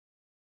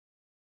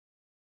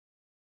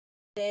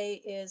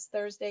Today is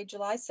Thursday,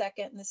 July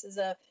 2nd, and this is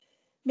a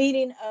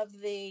meeting of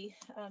the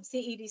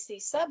CEDC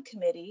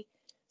subcommittee.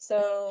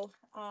 So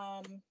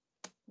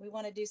we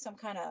want to do some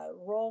kind of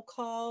roll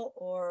call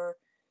or,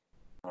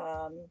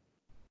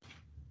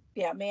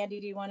 yeah, Mandy,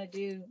 do you want to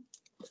do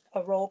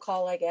a roll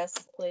call, I guess,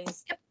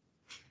 please? Yep.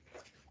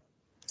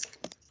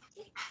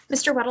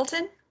 Mr.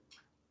 Weddleton?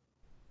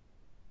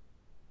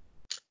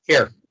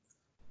 Here.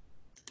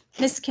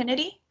 Ms.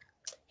 Kennedy?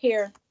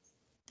 Here.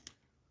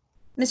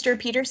 Mr.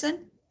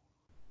 Peterson?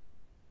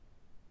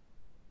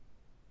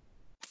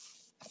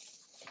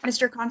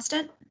 Mr.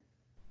 Constant?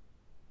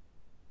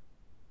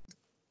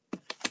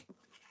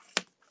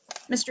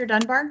 Mr.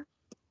 Dunbar?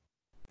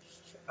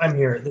 I'm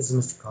here. This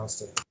is Mr.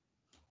 Constant.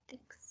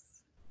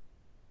 Thanks.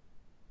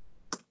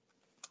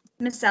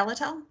 Ms.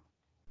 Salatel?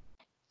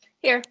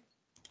 Here.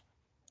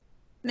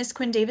 Ms.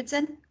 Quinn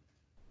Davidson?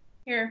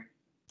 Here.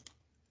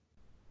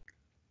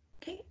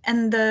 Okay,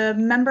 and the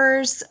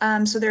members,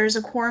 so there's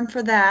a quorum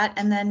for that,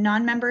 and then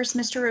non-members,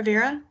 Mr.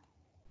 Rivera?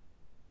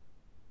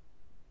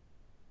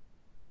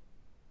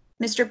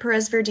 Mr.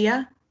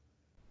 Perez-Verdia?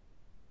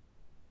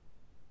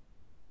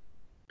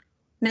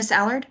 Ms.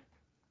 Allard?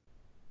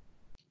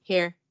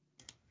 Here.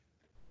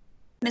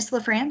 Ms.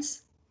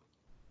 LaFrance?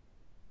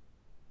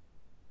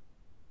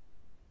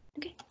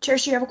 Okay, Chair,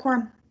 you have a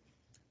quorum.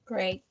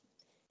 Great,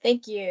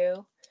 thank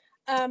you.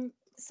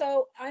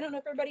 So I don't know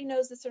if everybody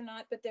knows this or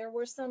not, but there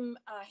were some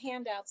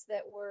handouts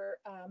that were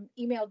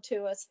emailed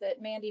to us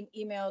that Mandy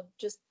emailed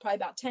just probably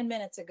about 10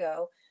 minutes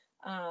ago.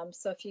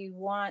 So if you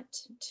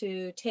want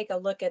to take a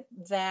look at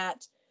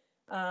that,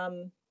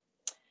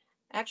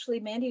 actually,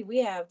 Mandy, we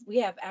have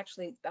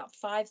actually about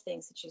 5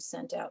 things that you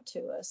sent out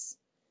to us.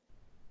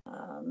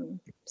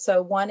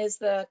 So one is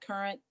the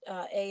current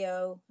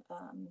AO,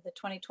 the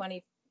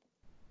 2020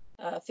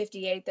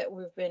 58 that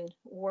we've been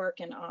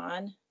working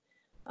on.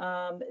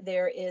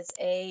 There is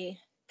a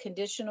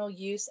conditional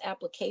use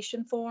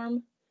application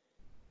form.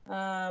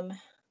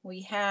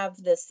 We have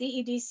the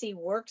CEDC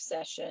work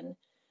session.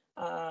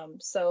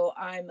 So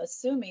I'm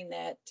assuming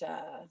that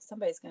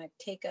somebody's going to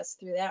take us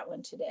through that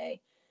one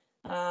today.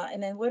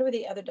 And then what are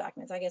the other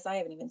documents? I guess I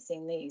haven't even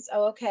seen these.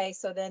 Oh, okay.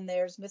 So then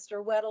there's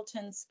Mr.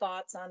 Weddleton's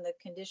thoughts on the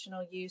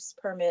conditional use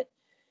permit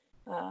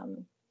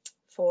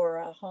for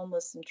a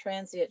homeless and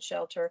transient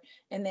shelter.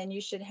 And then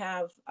you should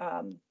have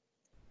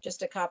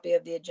just a copy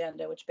of the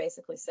agenda, which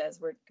basically says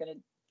we're going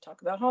to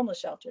talk about homeless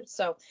shelters.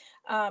 So,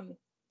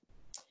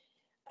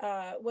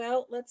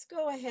 well, let's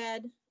go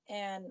ahead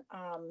and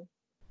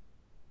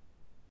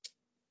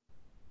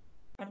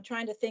I'm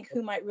trying to think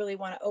who might really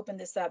want to open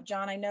this up.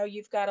 John, I know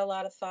you've got a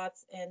lot of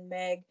thoughts, and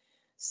Meg.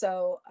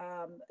 So,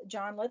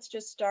 John, let's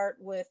just start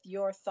with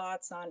your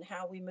thoughts on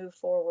how we move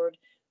forward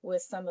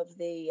with some of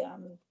the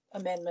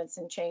amendments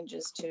and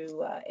changes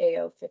to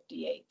AO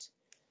 58.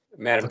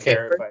 Madam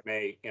Chair, if I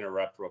may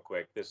interrupt real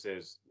quick. This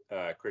is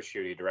Chris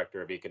Schutte,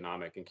 Director of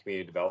Economic and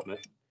Community Development.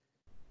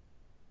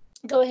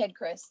 Go ahead,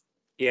 Chris.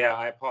 Yeah,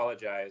 I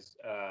apologize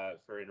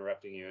for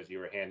interrupting you as you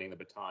were handing the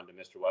baton to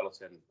Mr.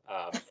 Weddleton.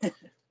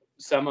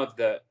 Some of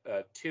the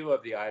 2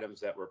 of the items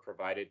that were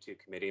provided to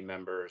committee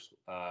members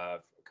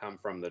come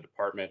from the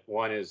department.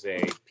 One is a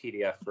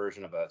PDF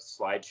version of a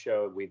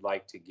slideshow we'd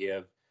like to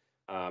give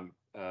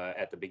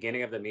at the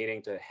beginning of the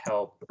meeting to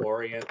help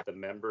orient the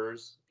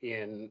members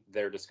in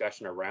their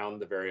discussion around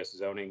the various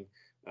zoning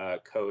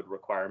code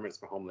requirements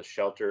for homeless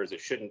shelters.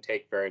 It shouldn't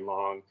take very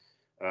long,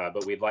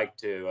 but we'd like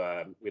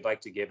to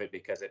give it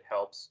because it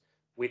helps.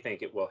 We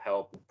think it will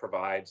help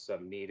provide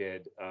some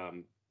needed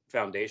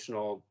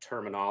foundational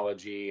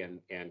terminology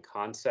and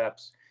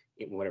concepts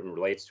when it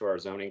relates to our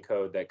zoning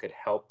code that could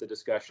help the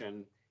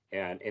discussion,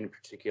 and in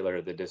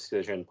particular the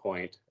decision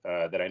point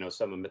that I know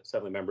some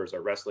of the members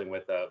are wrestling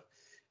with of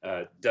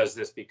does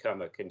this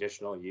become a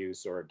conditional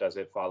use or does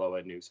it follow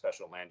a new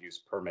special land use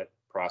permit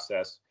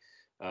process?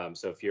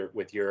 So if you're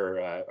with your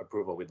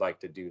approval, we'd like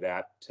to do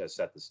that to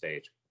set the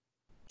stage.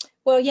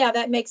 Well, yeah,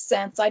 that makes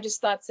sense. I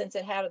just thought since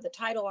it had the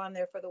title on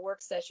there for the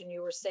work session,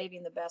 you were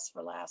saving the best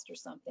for last or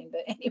something.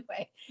 But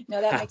anyway,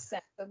 no, that makes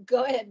sense. So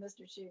go ahead,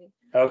 Mr. Schutte.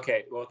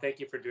 Okay, well, thank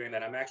you for doing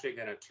that. I'm actually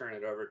going to turn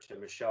it over to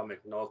Michelle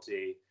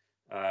McNulty,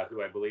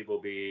 who I believe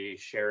will be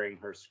sharing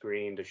her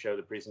screen to show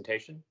the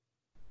presentation.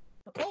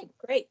 Okay,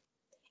 great.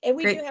 And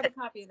we Great. do have a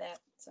copy of that.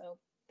 So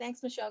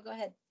thanks, Michelle. Go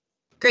ahead.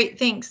 Great,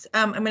 thanks.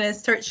 I'm going to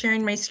start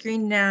sharing my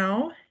screen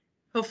now,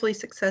 hopefully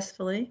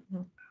successfully.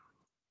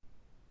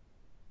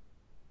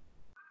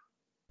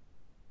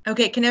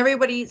 Okay, can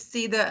everybody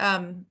see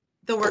the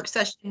work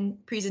session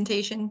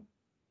presentation?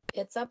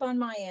 It's up on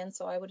my end,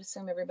 so I would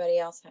assume everybody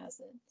else has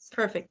it.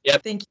 Perfect.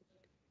 Yep. Thank you.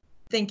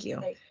 Thank you.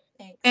 Great.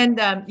 Thanks. And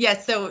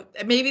yes, so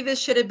maybe this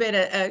should have been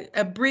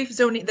a brief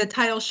zoning. The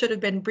title should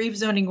have been Brief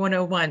Zoning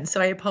 101. So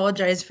I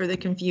apologize for the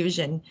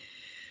confusion.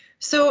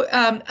 So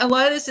a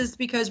lot of this is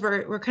because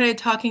we're kind of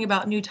talking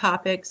about new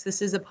topics.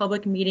 This is a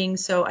public meeting,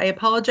 so I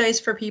apologize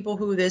for people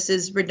who this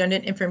is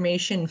redundant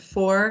information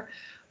for.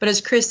 But as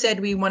Chris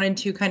said, we wanted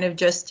to kind of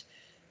just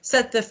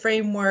set the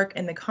framework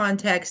and the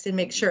context and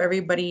make sure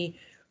everybody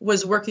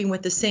was working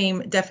with the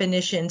same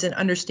definitions and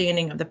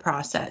understanding of the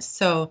process.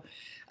 So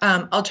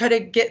I'll try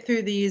to get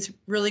through these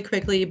really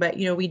quickly, but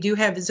we do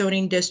have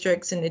zoning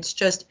districts, and it's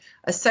just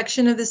a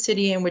section of the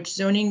city in which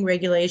zoning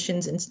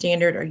regulations and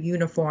standard are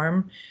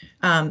uniform.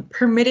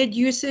 Permitted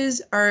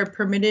uses are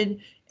permitted,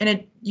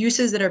 and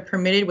uses that are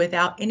permitted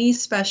without any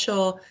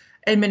special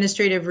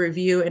administrative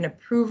review and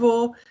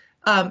approval.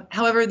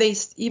 However,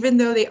 even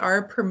though they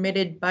are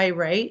permitted by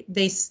right,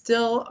 they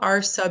still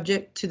are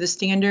subject to the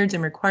standards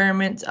and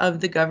requirements of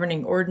the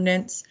governing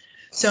ordinance.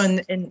 So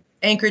in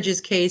Anchorage's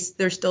case,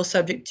 they're still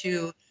subject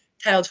to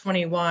Title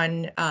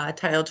 21,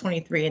 Title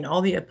 23, and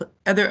all the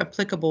other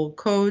applicable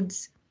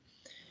codes.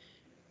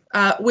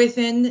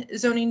 Within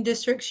zoning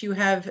districts, you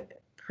have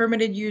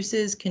permitted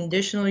uses,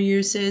 conditional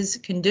uses.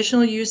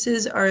 Conditional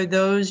uses are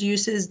those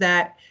uses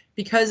that,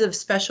 because of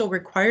special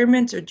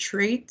requirements or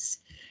traits,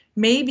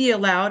 may be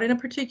allowed in a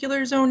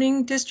particular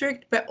zoning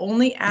district, but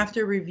only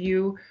after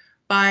review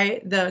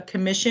by the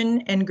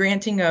commission and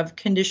granting of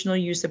conditional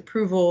use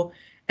approval,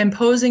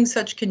 imposing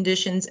such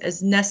conditions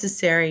as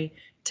necessary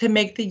to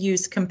make the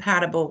use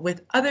compatible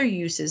with other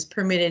uses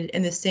permitted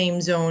in the same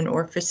zone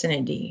or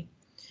vicinity.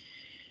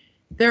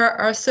 There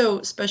are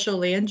also special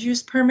land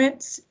use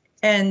permits,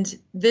 and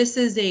this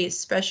is a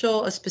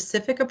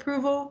specific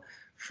approval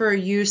for a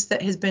use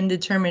that has been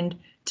determined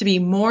to be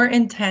more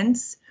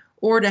intense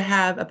or to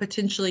have a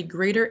potentially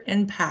greater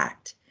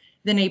impact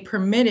than a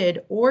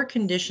permitted or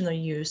conditional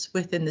use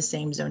within the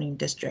same zoning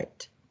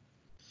district.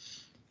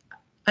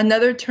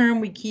 Another term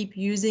we keep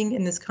using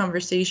in this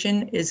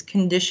conversation is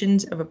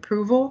conditions of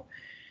approval.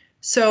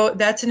 So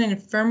that's an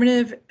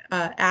affirmative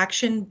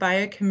action by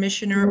a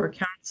commissioner or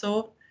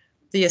council,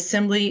 the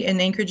assembly in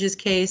Anchorage's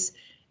case,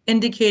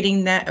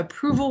 indicating that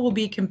approval will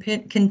be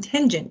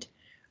contingent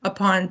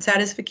upon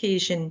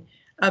satisfaction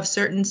of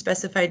certain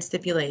specified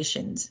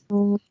stipulations.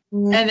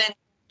 And then,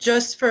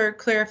 just for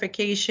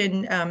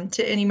clarification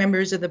to any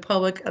members of the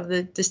public of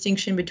the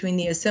distinction between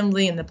the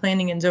Assembly and the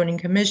Planning and Zoning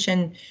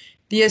Commission,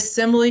 the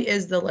Assembly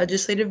is the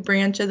legislative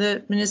branch of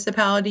the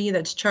municipality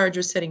that's charged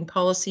with setting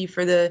policy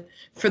for the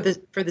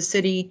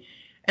city,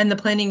 and the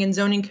Planning and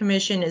Zoning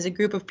Commission is a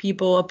group of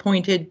people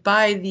appointed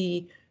by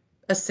the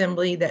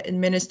Assembly that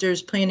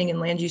administers planning and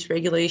land use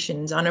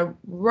regulations on a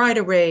wide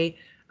array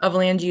of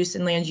land use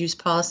and land use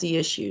policy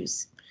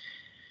issues.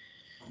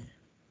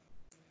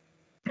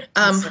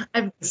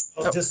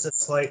 Just a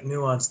slight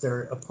nuance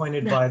there,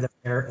 appointed by the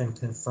mayor and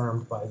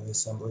confirmed by the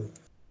assembly.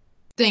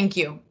 Thank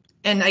you.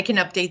 And I can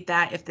update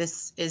that if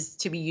this is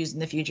to be used in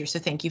the future. So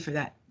thank you for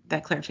that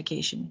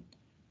clarification.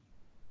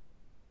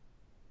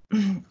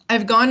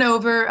 I've gone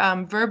over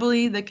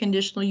verbally the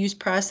conditional use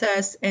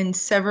process and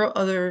several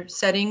other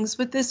settings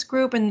with this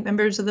group and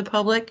members of the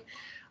public,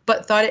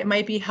 but thought it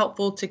might be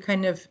helpful to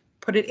kind of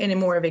put it in a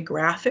more of a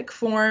graphic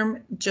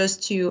form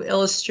just to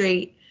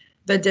illustrate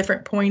the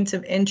different points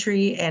of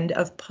entry and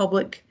of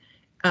public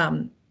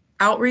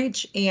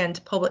outreach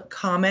and public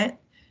comment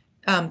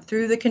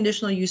through the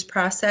conditional use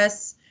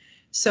process.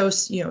 So,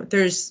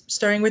 there's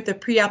starting with the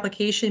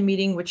pre-application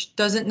meeting, which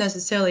doesn't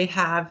necessarily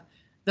have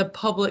the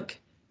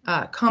public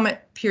comment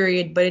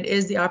period, but it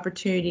is the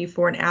opportunity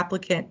for an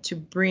applicant to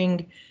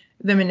bring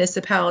the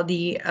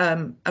municipality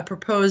a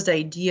proposed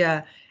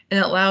idea, and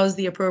it allows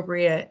the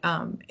appropriate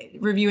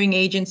reviewing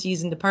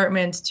agencies and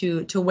departments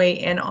to weigh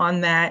in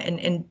on that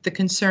and the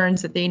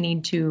concerns that they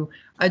need to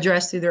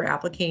address through their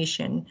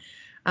application.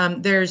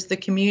 There's the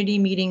community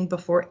meeting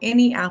before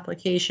any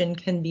application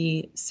can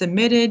be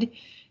submitted.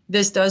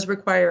 This does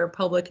require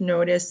public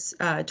notice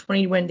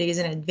 21 days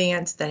in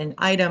advance that an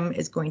item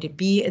is going to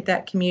be at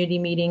that community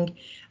meeting.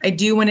 I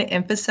do want to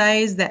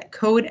emphasize that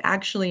code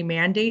actually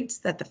mandates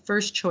that the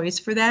first choice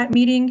for that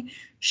meeting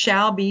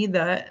shall be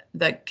the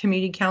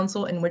community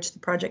council in which the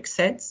project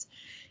sits.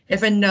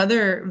 If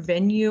another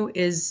venue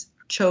is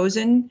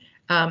chosen,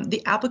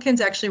 the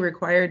applicant's actually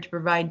required to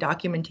provide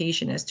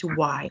documentation as to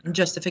why and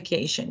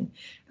justification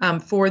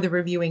for the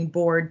reviewing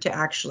board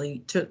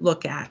to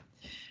look at.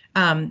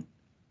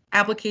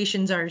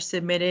 Applications are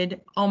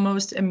submitted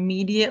almost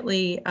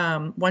immediately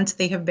once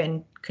they have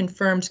been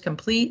confirmed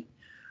complete.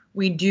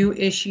 We do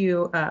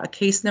issue a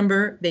case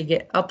number. They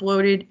get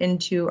uploaded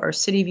into our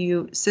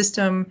CityView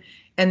system,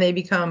 and they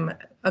become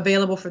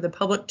available for the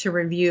public to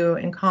review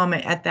and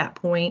comment at that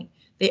point.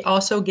 They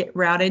also get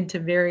routed to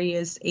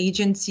various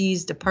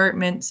agencies,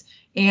 departments,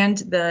 and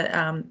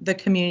the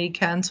community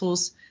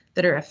councils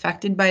that are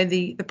affected by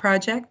the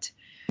project.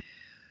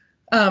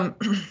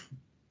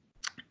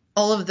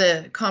 All of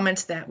the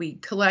comments that we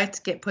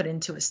collect get put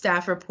into a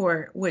staff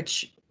report,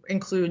 which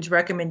includes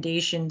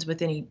recommendations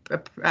with any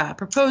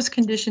proposed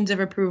conditions of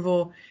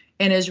approval,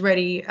 and is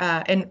ready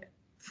and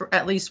for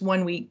at least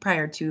 1 week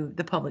prior to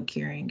the public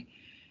hearing.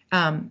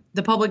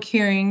 The public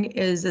hearing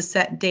is a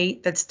set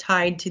date that's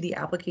tied to the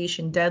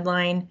application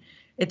deadline.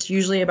 It's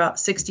usually about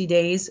 60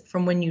 days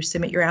from when you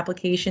submit your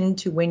application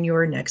to when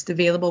your next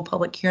available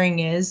public hearing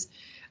is.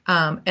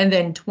 And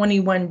then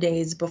 21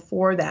 days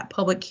before that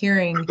public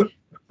hearing,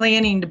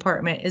 planning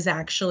department is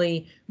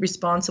actually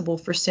responsible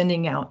for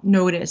sending out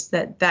notice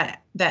that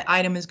that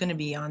item is going to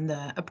be on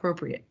the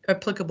appropriate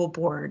applicable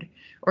board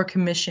or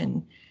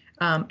commission.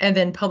 And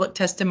then public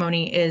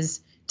testimony is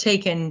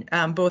taken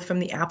both from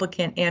the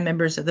applicant and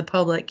members of the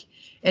public,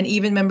 and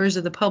even members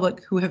of the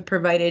public who have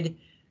provided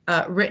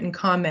written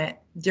comment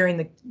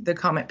during the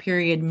comment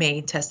period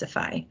may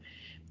testify.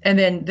 And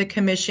then the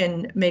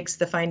commission makes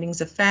the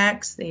findings of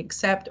facts, they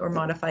accept or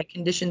modify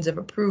conditions of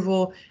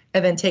approval,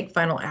 and then take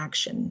final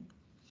action.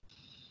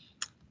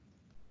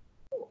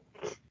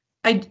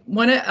 I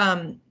want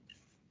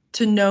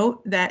to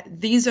note that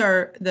these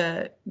are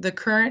the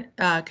current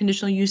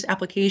conditional use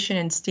application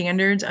and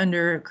standards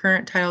under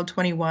current Title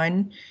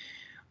 21.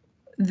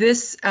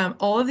 This,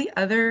 all of the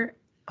other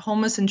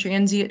homeless and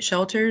transient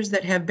shelters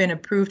that have been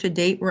approved to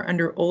date were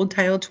under old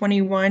Title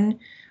 21.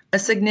 A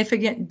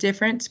significant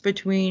difference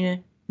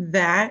between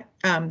that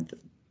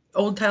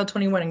old Title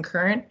 21 and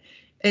current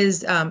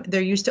is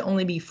there used to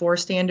only be 4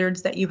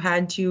 standards that you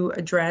had to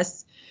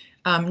address.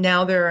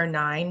 Now there are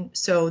 9,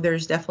 so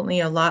there's definitely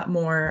a lot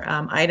more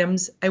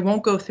items. I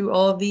won't go through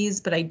all of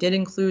these, but I did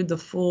include the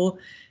full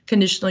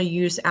conditional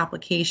use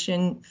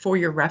application for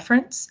your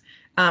reference.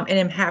 And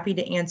I'm happy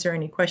to answer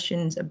any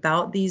questions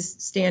about these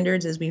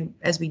standards as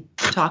we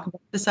talk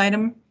about this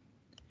item.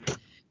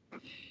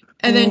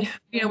 And then,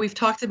 you know, we've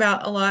talked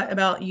about a lot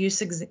about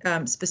use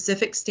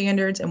specific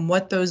standards and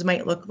what those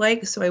might look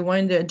like. So I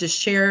wanted to just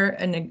share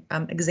an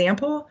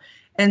example.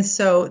 And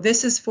so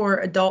this is for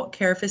adult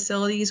care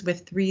facilities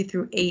with 3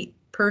 through 8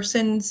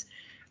 persons.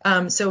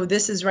 So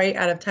this is right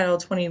out of Title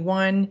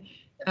 21.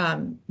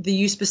 The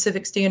use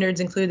specific standards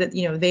include that,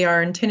 you know, they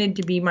are intended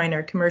to be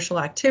minor commercial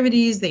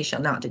activities. They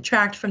shall not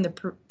detract from the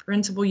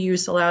principal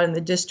use allowed in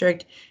the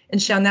district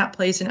and shall not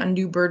place an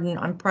undue burden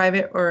on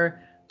private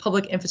or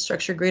public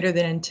infrastructure greater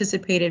than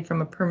anticipated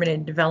from a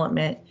permitted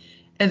development.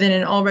 And then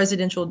in all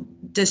residential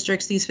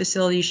districts, these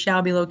facilities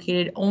shall be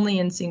located only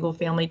in single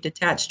family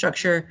detached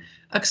structure,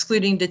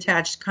 excluding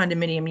detached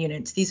condominium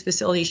units. These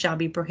facilities shall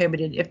be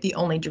prohibited if the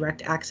only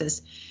direct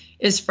access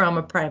is from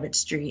a private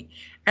street.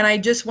 And I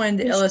just wanted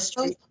to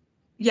illustrate.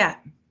 Yeah.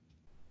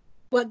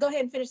 Well, go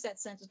ahead and finish that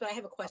sentence, but I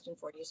have a question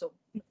for you. So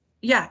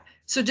yeah,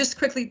 so just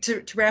quickly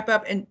to wrap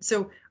up. And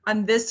so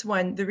on this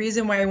one, the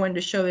reason why I wanted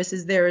to show this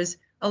is there is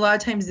a lot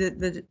of times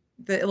the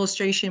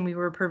illustration we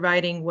were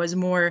providing was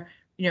more,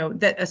 you know,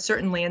 that a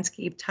certain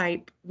landscape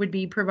type would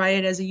be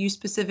provided as a use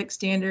specific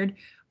standard,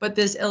 but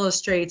this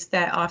illustrates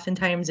that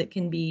oftentimes it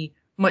can be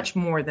much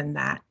more than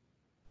that.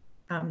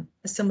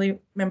 Assembly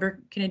Member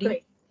Kennedy.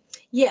 great.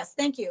 Yes,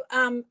 thank you.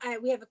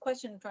 We have a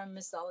question from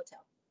Ms.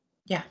 Zolotel.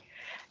 Yeah.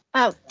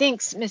 Oh,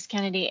 thanks, Ms.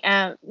 Kennedy.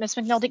 Ms.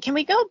 McNulty, can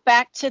we go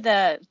back to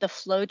the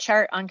flow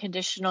chart on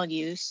conditional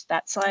use,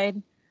 that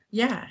slide?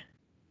 Yeah.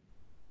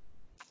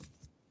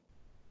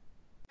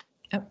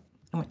 Oh,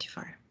 I went too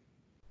far.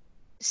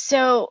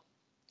 So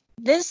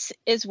this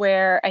is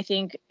where I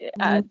think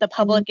the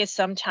public is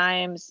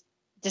sometimes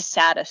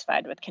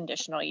dissatisfied with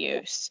conditional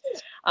use,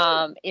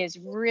 is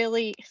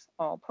really,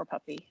 oh, poor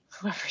puppy,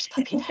 whoever's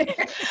puppy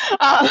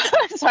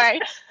that is. Sorry.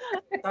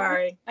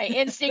 My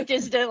instinct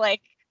is to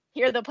like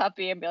hear the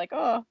puppy and be like,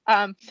 oh.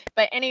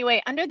 But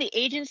anyway, under the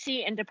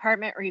agency and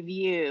department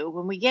review,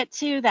 when we get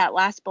to that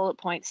last bullet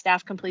point,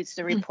 staff completes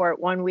the report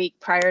 1 week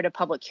prior to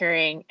public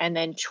hearing, and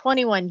then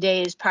 21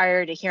 days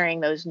prior to hearing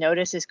those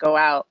notices go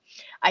out.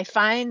 I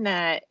find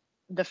that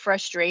the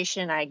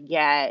frustration I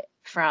get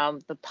from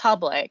the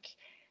public,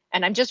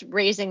 and I'm just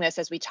raising this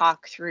as we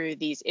talk through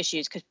these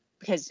issues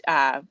because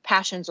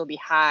passions will be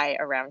high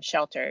around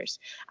shelters,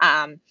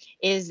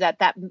 is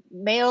that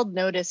mailed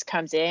notice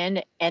comes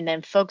in and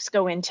then folks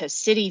go into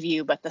City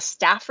View, but the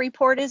staff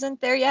report isn't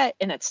there yet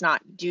and it's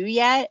not due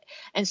yet.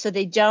 And so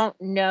they don't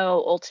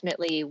know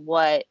ultimately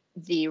what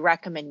the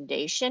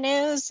recommendation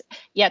is,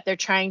 yet they're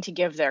trying to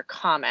give their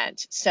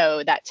comment.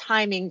 So that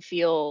timing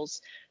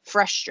feels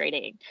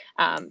frustrating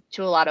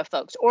to a lot of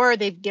folks, or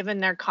they've given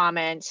their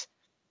comment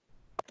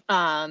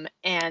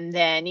and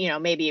then, you know,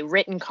 maybe a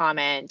written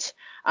comment,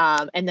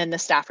 and then the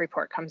staff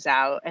report comes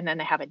out and then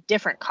they have a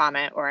different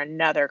comment or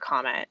another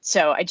comment.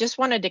 So I just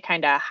wanted to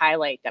kind of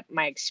highlight that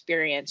my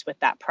experience with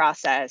that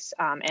process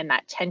and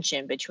that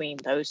tension between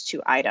those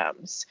 2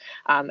 items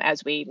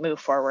as we move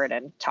forward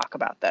and talk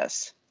about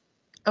this.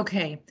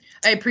 Okay,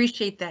 I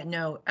appreciate that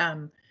note.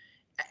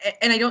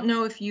 And I don't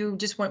know if you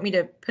just want me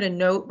to put a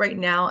note right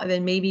now, and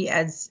then maybe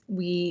as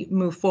we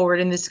move forward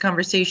in this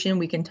conversation,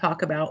 we can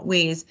talk about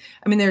ways.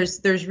 I mean,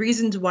 there's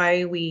reasons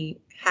why we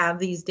have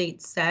these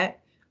dates set,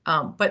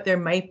 but there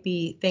might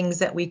be things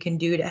that we can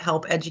do to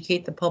help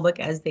educate the public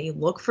as they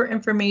look for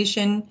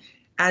information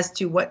as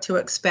to what to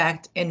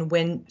expect and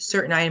when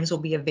certain items will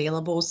be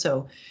available.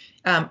 So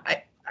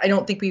I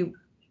don't think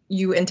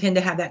you intend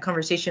to have that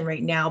conversation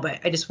right now, but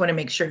I just want to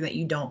make sure that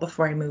you don't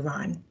before I move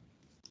on.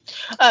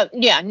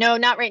 Yeah, no,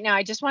 not right now.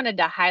 I just wanted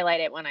to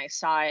highlight it when I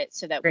saw it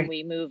so that Great. when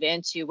we move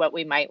into what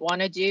we might want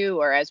to do,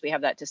 or as we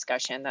have that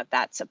discussion,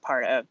 that's a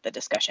part of the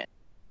discussion.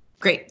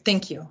 Great,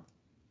 thank you.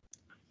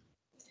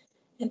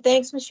 And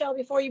thanks, Michelle.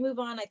 Before you move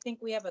on, I think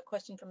we have a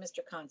question from Mr.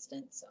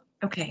 Constant. So.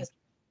 Okay.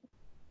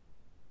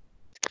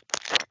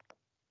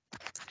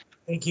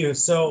 Thank you.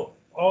 So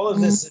all of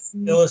this is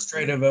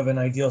illustrative of an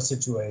ideal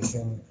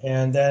situation.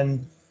 And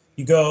then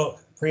you go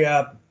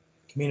pre-app,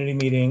 community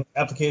meeting,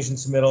 application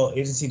submittal,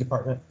 agency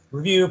department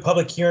review,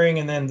 public hearing,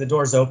 and then the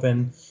doors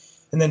open.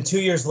 And then 2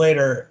 years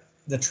later,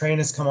 the train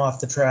has come off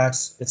the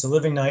tracks. It's a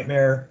living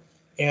nightmare.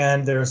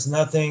 And there's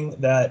nothing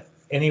that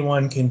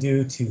anyone can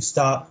do to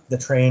stop the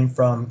train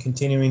from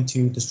continuing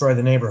to destroy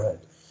the neighborhood.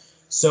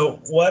 So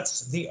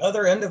what's the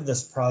other end of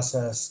this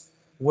process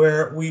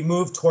where we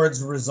move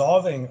towards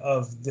resolving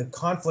of the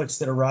conflicts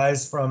that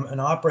arise from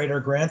an operator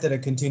granted a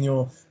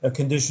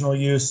conditional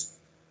use,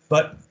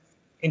 but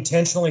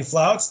intentionally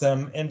flouts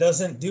them and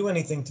doesn't do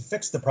anything to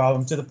fix the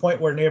problem, to the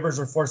point where neighbors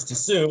are forced to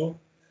sue,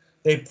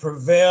 they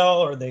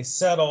prevail or they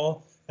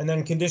settle, and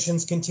then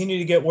conditions continue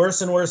to get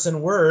worse and worse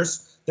and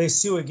worse. They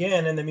sue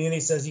again, and the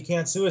community says, you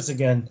can't sue us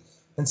again.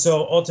 And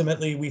so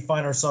ultimately we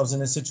find ourselves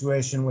in a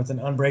situation with an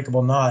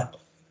unbreakable knot.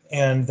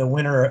 And the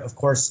winner, of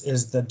course,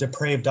 is the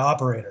depraved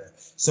operator.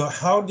 So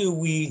how do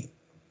we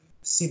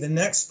see the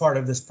next part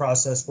of this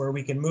process where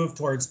we can move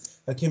towards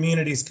a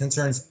community's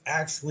concerns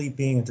actually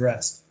being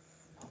addressed?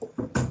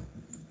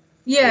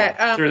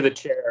 Yeah. Through the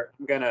chair,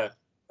 I'm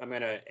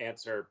gonna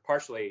answer,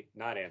 partially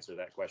not answer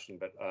that question,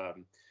 but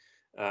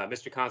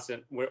Mr.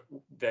 Constant,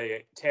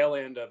 the tail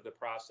end of the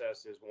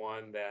process is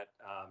one that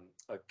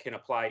can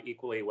apply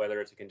equally, whether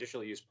it's a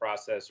conditional use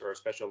process or a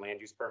special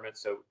land use permit.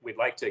 So we'd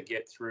like to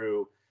get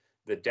through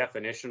the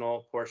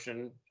definitional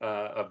portion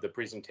of the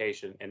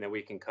presentation, and then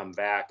we can come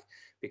back,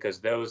 because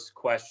those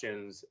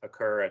questions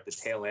occur at the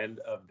tail end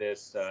of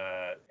this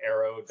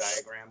arrow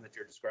diagram that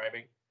you're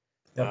describing.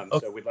 Yep.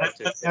 So we'd like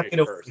to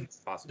finish first,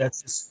 if possible.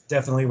 That's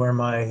definitely where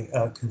my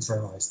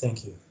concern lies.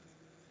 Thank you.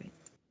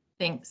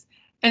 Thanks.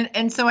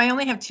 And so I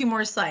only have 2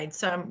 more slides,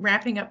 so I'm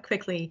wrapping up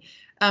quickly.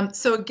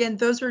 So again,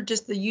 those were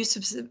just the use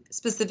of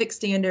specific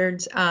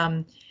standards.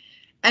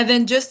 And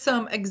then just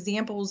some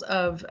examples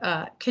of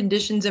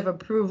conditions of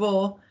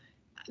approval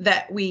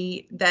that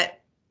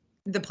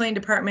the planning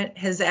department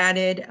has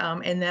added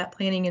and that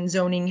planning and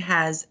zoning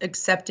has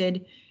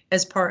accepted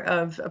as part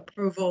of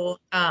approval.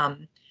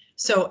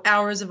 So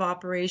hours of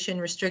operation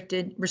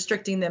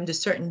restricting them to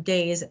certain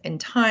days and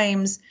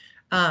times,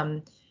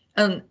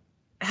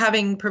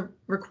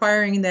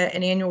 requiring that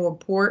an annual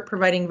report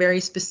providing very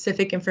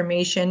specific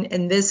information.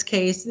 In this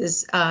case,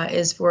 this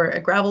is for a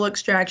gravel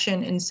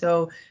extraction, and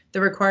so the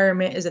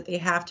requirement is that they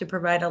have to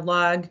provide a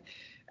log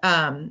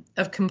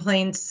of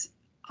complaints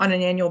on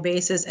an annual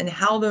basis and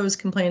how those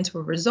complaints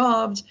were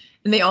resolved.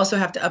 And they also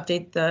have to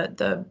update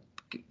the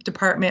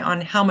department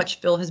on how much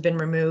fill has been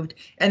removed,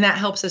 and that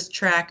helps us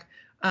track,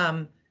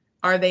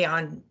 are they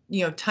on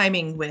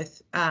timing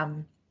with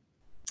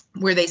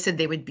where they said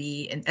they would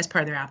be as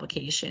part of their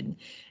application.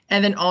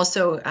 And then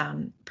also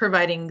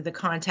providing the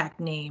contact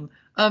name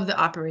of the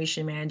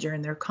operation manager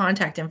and their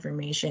contact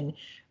information,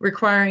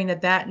 requiring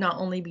that not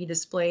only be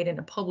displayed in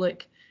a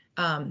public,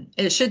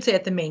 it should say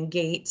at the main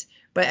gate,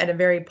 but at a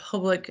very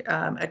public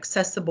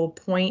accessible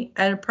point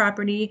at a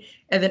property,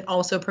 and then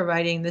also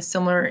providing the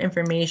similar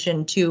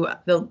information to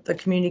the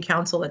community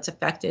council that's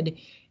affected,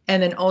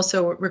 and then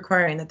also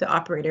requiring that the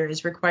operator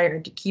is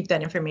required to keep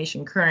that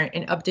information current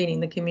and updating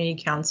the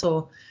community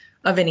council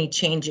of any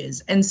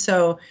changes. And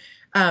so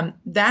and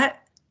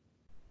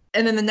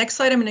then the next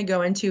slide I'm going to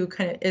go into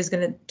is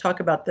going to talk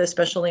about the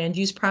special land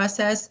use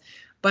process.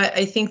 But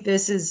I think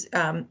this is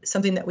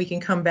something that we can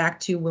come back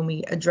to when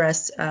we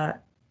address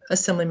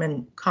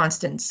Assemblyman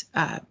Constant's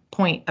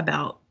point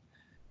about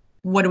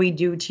what do we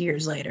do 2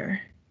 years later.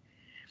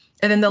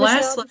 And then the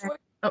last slide.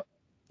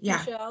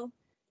 Michelle,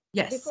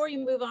 Yes. before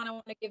you move on, I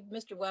want to give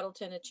Mr.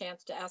 Weddleton a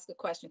chance to ask a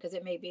question because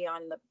it may be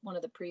on one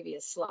of the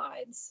previous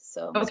slides.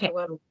 So, Okay. Mr.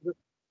 Weddleton.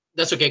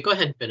 That's okay. Go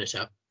ahead and finish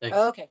up. Thanks.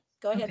 Okay,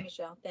 go ahead, Okay.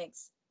 Michelle.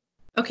 Thanks.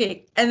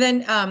 Okay, and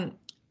then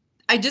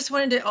I just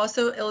wanted to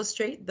also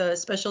illustrate the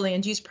special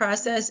land use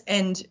process,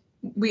 and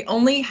we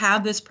only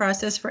have this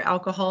process for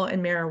alcohol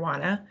and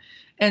marijuana.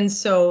 And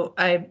so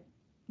I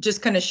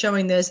just kind of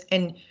showing this,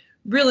 and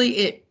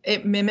really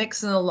it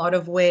mimics in a lot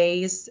of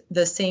ways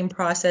the same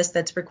process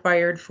that's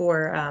required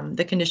for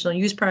the conditional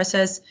use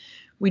process.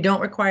 We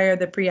don't require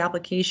the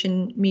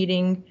pre-application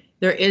meeting.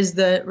 There is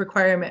the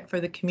requirement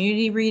for the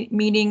community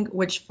meeting,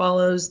 which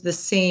follows the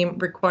same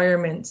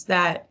requirements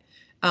that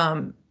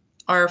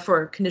are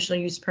for conditional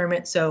use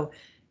permit. So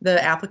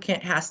the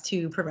applicant has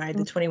to provide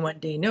the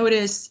 21-day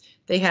notice.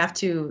 They have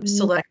to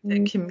select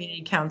the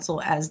community council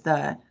as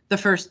the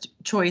first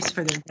choice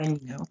for their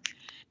venue.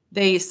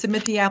 They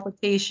submit the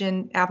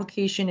application.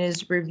 Application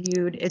is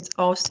reviewed. It's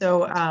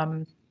also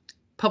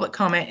public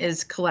comment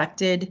is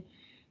collected,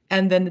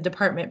 and then the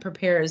department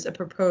prepares a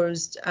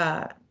proposed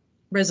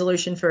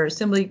resolution for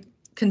assembly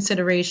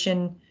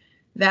consideration.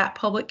 That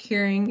public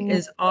hearing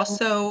is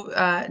also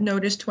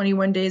noticed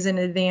 21 days in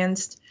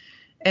advance.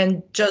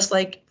 And just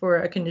like for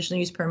a conditional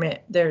use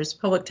permit, there's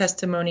public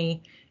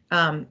testimony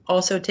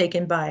also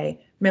taken by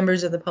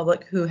members of the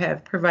public who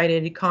have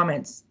provided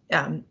comments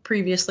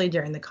previously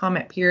during the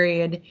comment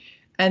period.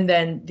 And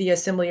then the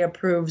assembly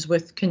approves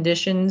with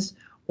conditions,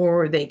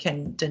 or they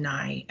can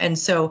deny. And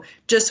so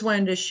just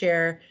wanted to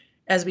share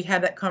as we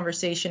have that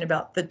conversation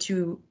about the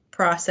two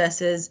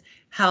processes,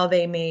 how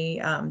they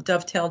may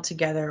dovetail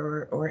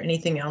together or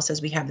anything else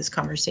as we have this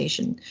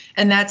conversation.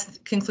 And that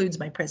concludes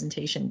my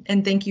presentation.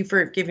 And thank you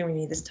for giving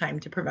me this time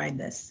to provide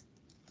this.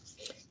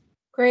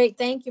 Great,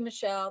 thank you,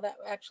 Michelle. That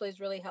actually is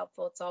really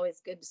helpful. It's always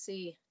good to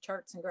see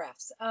charts and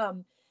graphs.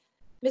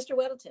 Mr.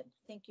 Weddleton,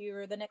 I think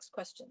you're the next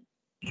question.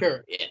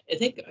 Sure. Yeah, I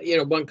think,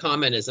 one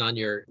comment is on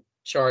your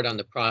chart on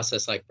the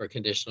process, like for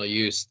conditional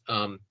use.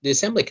 The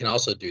assembly can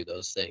also do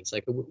those things.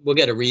 Like we'll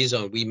get a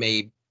rezone. We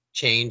may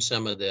change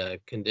some of the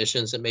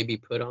conditions that may be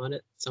put on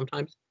it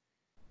sometimes.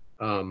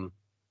 And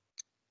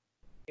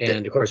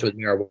of course, with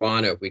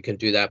marijuana, we can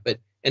do that.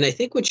 And I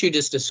think what you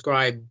just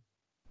described,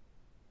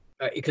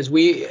 because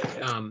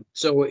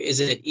so is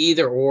it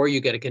either or you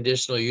get a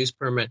conditional use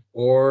permit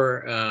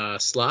or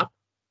SLUP,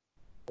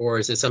 or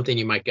is it something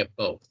you might get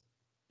both?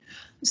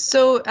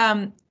 So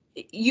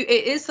it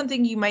is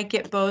something you might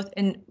get both.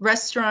 And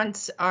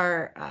restaurants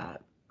are,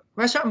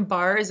 restaurant and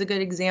bar is a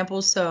good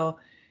example. So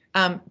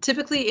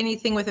typically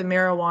anything with a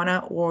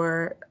marijuana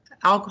or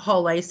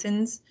alcohol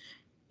license,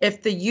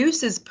 if the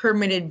use is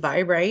permitted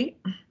by right,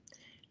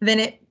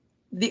 then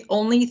the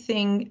only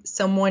thing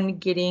someone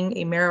getting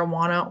a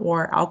marijuana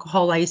or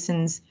alcohol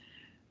license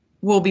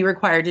will be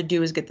required to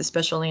do is get the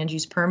special land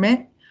use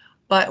permit.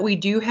 But we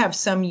do have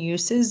some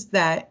uses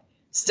that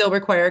still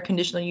require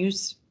conditional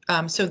use.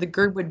 So the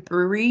Girdwood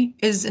Brewery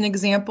is an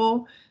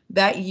example.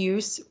 That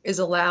use is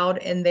allowed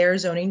in their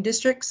zoning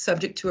district,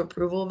 subject to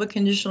approval of a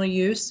conditional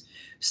use.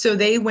 So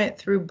they went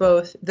through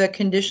both the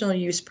conditional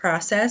use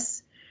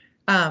process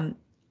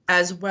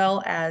as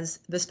well as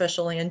the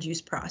special land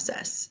use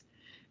process.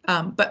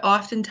 But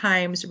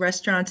oftentimes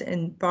restaurants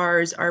and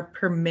bars are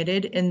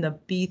permitted in the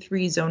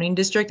B3 zoning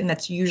district, and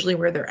that's usually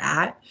where they're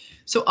at.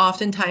 So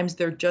oftentimes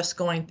they're just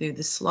going through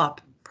the SLUP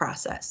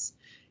process.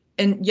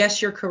 And yes,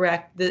 you're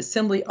correct. The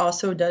assembly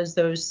also does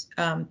those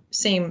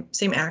same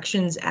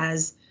actions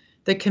as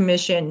the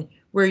commission,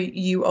 where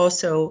you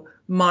also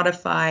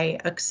modify,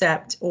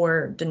 accept,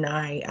 or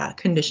deny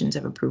conditions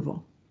of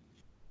approval.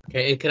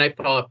 Okay, and can I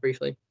follow up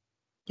briefly?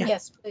 Yeah.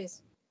 Yes,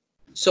 please.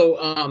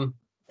 So,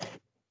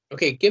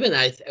 okay, given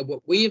that,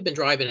 what we have been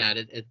driving at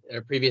it at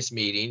our previous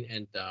meeting,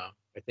 and I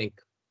think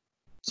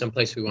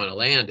someplace we want to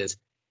land is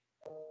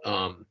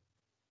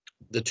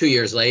the 2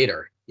 years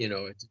later,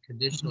 it's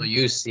conditional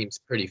use seems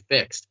pretty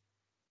fixed.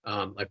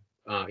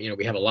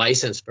 We have a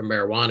license for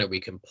marijuana we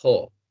can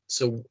pull.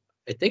 So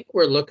I think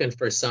we're looking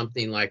for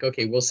something like,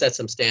 okay, we'll set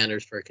some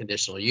standards for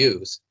conditional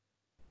use.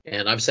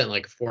 And I've sent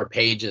like 4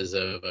 pages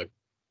of a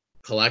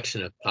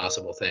collection of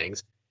possible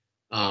things.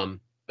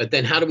 But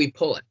then how do we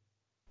pull it?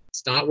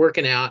 It's not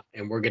working out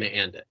and we're going to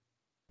end it.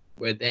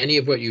 With any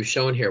of what you've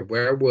shown here,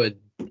 where would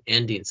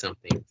ending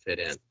something fit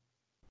in?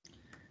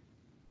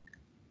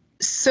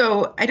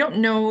 So I don't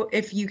know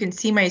if you can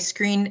see my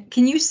screen.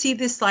 Can you see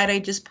this slide I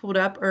just pulled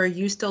up, or are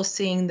you still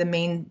seeing the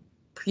main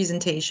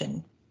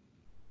presentation?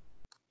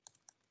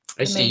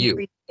 I see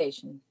you.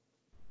 Presentation.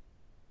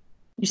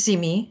 You see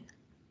me?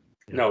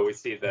 No, we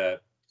see the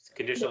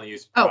conditional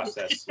use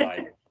process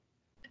slide.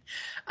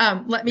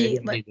 Let me.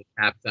 Maybe need to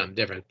tap something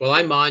different. Well,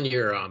 I'm on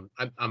your I'm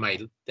on my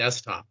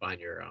desktop on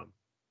your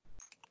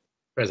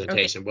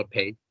presentation. Okay. What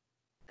page?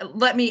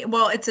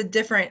 Well, it's a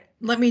different.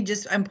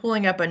 I'm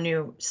pulling up a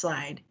new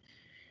slide.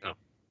 Oh.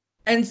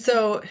 And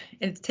so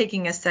it's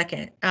taking a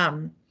second.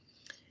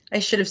 I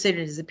should have saved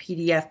it as a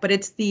PDF, but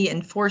it's the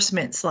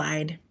enforcement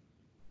slide.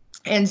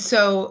 And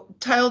so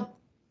Title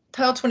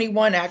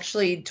 21,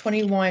 actually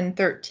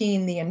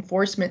 2113, the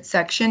enforcement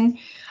section.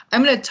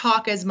 I'm going to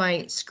talk as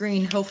my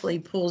screen hopefully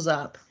pulls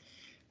up.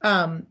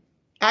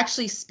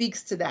 Actually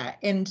speaks to that.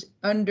 And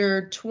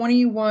under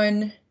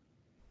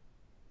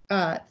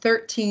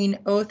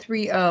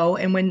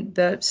 2113.030, and when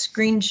the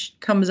screen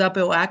comes up,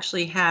 it will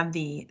actually have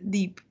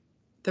the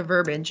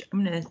verbiage.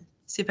 I'm going to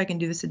see if I can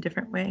do this a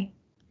different way.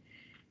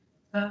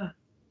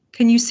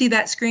 Can you see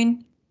that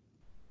screen?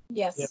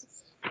 Yes.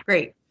 Yes.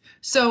 Great.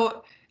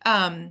 So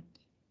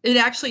it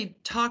actually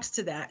talks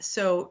to that.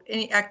 So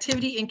any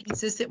activity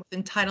inconsistent with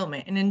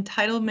entitlement. An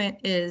entitlement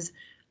is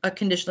a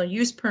conditional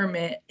use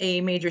permit, a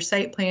major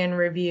site plan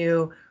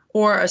review,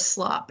 or a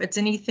SLUP. It's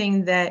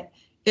anything that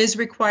is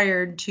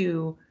required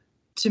to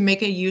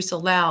make a use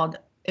allowed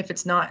if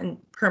it's not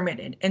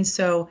permitted. And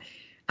so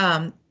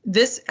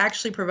this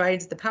actually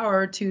provides the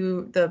power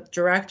to the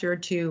director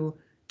to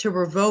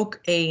revoke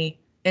a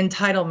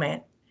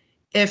entitlement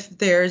if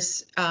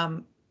there's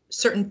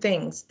certain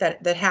things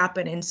that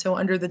happen. And so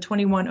under the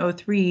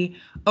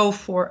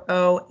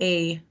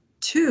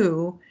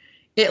 2103.040A2,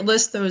 it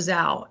lists those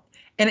out.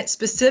 And it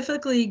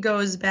specifically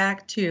goes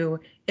back to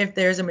if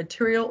there's a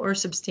material or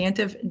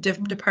substantive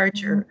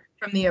departure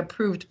from the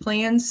approved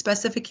plans,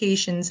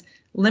 specifications,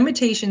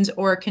 limitations,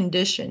 or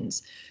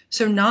conditions.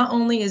 So not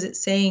only is it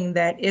saying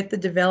that if the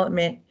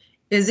development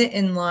isn't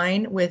in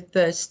line with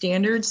the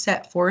standards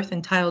set forth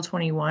in Title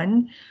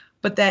 21,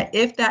 but that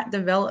if that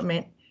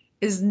development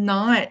is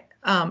not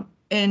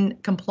in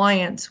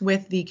compliance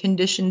with the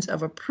conditions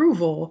of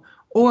approval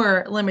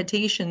or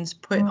limitations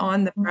put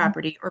on the Mhm.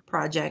 property or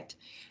project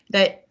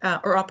that,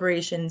 or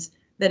operations,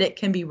 that it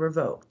can be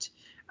revoked.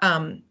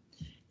 And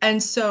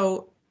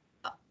so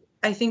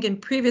I think in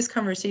previous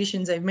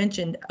conversations, I've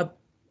mentioned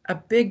a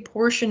big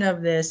portion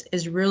of this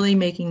is really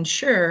making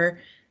sure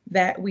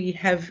that we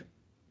have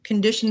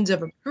conditions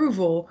of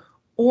approval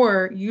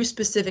or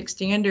use-specific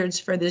standards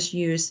for this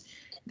use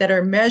that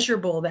are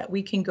measurable, that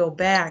we can go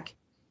back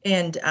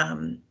and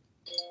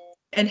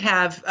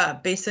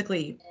have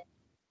basically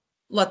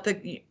let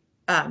the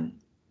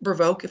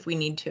revoke if we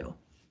need to.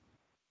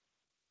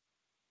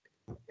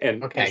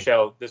 And Okay.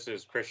 Michelle, this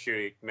is Chris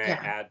Schutte. May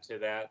Yeah. I add to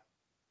that?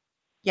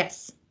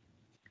 Yes.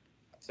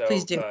 So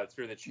Please do.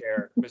 Through the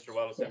chair, Mr.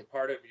 Weddleton,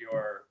 part of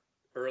your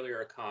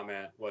earlier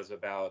comment was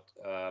about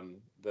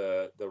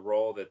the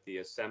role that the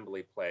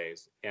assembly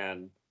plays.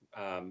 And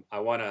I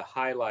want to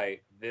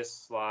highlight this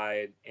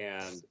slide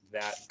and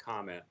that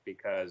comment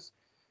because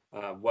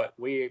what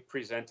we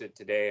presented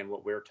today and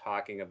what we're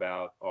talking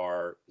about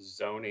are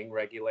zoning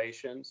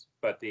regulations.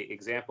 But the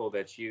example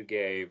that you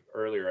gave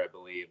earlier, I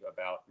believe,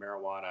 about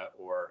marijuana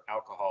or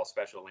alcohol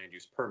special land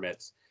use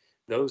permits,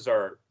 those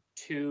are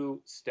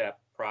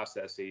two-step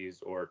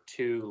processes or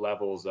two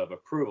levels of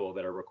approval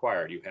that are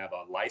required. You have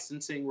a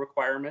licensing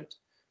requirement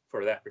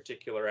for that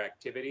particular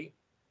activity,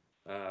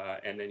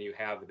 and then you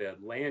have the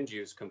land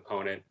use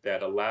component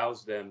that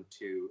allows them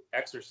to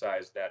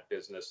exercise that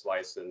business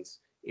license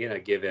in a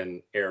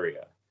given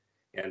area.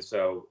 And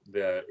so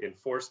the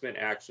enforcement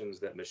actions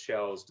that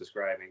Michelle is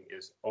describing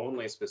is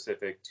only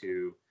specific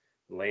to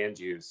land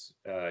use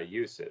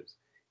uses.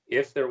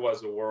 If there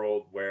was a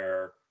world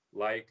where,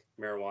 like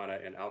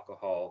marijuana and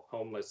alcohol,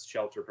 homeless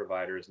shelter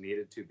providers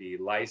needed to be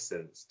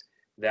licensed,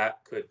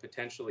 that could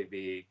potentially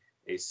be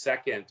a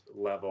second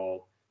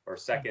level or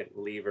second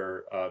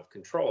lever of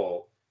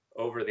control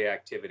over the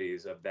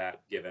activities of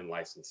that given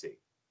licensee.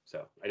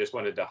 So I just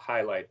wanted to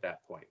highlight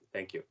that point.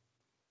 Thank you.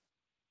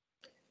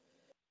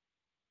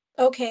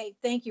 Okay,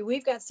 thank you.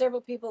 We've got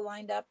several people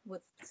lined up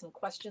with some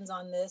questions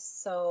on this,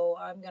 so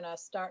I'm going to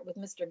start with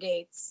Mr.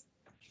 Gates.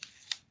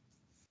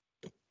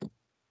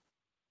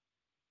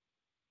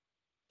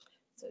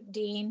 So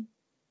Dean.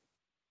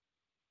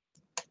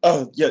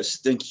 Yes,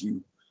 thank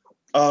you.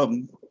 I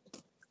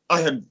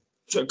had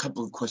a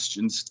couple of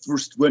questions.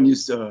 First one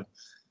is,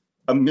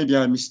 maybe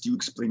I missed you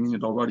explaining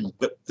it already,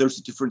 but there's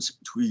a difference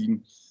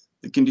between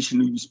the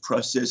conditional use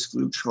process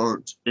flow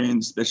chart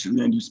and the special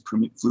land use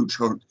permit flow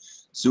chart.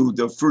 So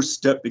the first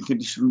step in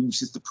conditional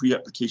use is the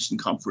pre-application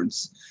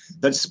conference.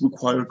 That's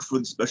required for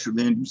the special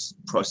land use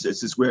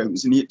process as well,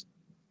 isn't it?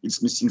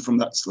 It's missing from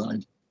that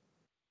slide.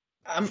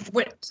 I'm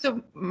going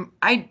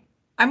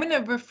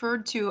to refer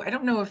to, I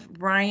don't know if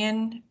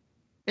Ryan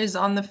is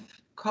on the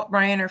call,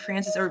 Ryan or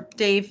Francis or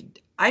Dave.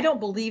 I don't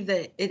believe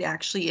that it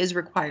actually is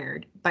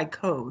required by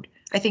code.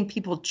 I think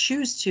people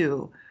choose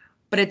to,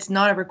 but it's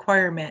not a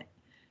requirement.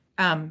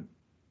 I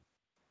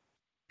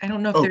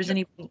don't know if there's Okay.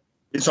 anything.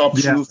 It's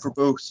optional for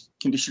both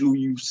conditional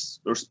use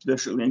or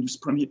special land use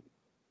permit.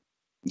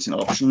 It's an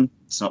option,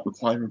 it's not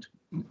required.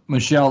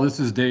 Michelle, this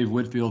is Dave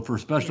Whitfield. For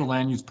special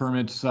land use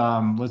permits,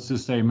 let's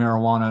just say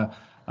marijuana,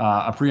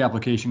 a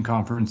pre-application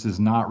conference is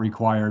not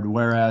required,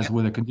 whereas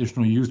with a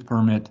conditional use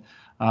permit,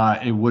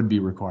 it would be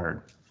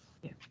required.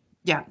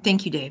 Yeah,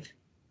 thank you, Dave.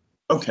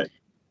 Okay.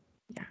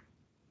 Yeah.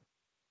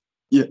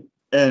 Yeah,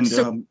 and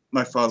So-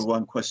 my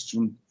follow-on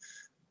question,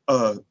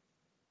 I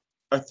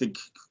think,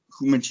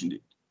 who mentioned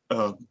it?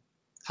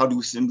 How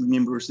do assembly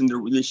members in their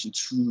relation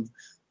to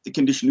the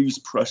conditional use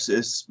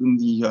process when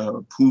the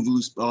approval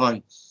is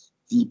by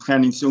the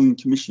Planning and Zoning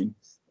Commission?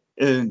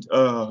 And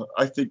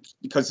I think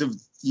because of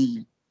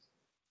the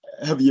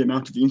heavy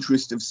amount of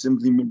interest of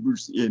assembly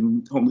members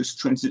in homeless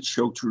transit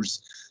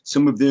shelters,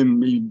 some of them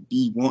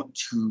maybe want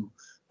to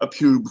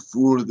appear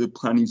before the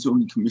Planning and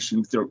Zoning Commission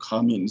with their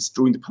comments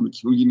during the public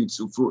hearing and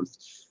so forth.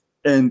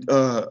 And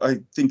I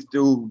think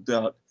though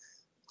that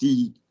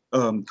the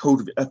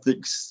Code of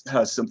Ethics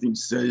has something to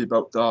say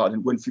about that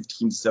in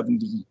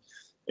 11570.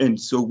 And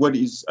so what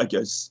is, I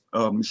guess,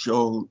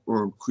 Michelle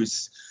or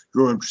Chris,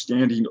 your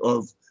understanding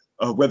of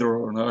whether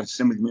or not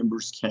assembly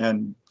members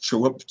can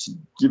show up to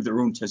give their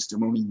own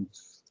testimony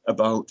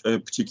about a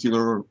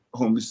particular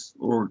homeless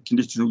or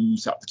conditional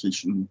use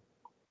application?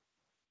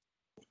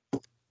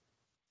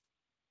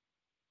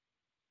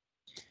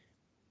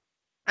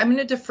 I'm going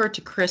to defer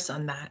to Chris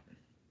on that.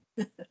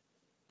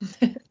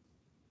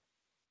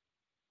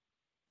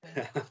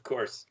 Of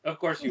course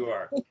you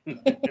are.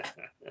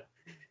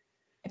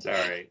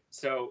 Sorry.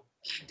 So,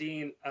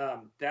 Dean,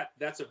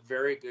 that's a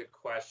very good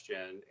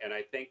question, and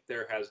I think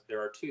there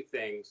are two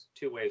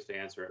ways to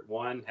answer it.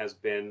 One has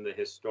been the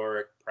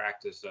historic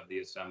practice of the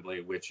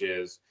assembly, which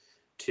is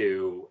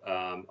to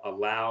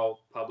allow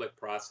public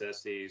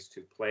processes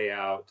to play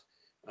out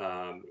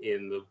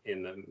in the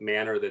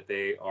manner that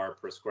they are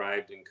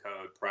prescribed in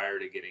code prior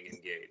to getting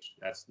engaged.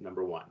 That's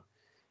number one.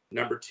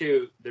 Number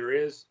two, there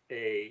is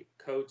a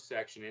code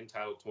section in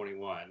Title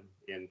 21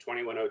 in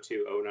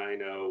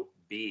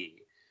 2102-090B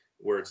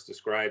where it's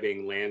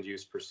describing land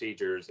use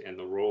procedures and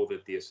the role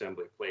that the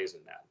assembly plays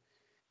in that.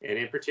 And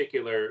in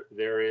particular,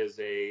 there is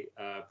a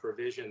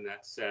provision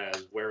that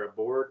says where a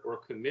board or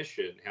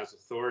commission has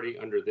authority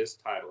under this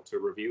title to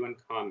review and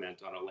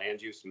comment on a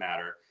land use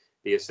matter,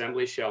 the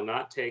assembly shall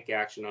not take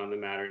action on the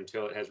matter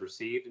until it has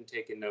received and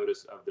taken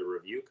notice of the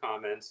review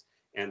comments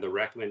and the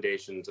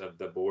recommendations of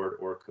the board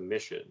or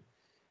commission.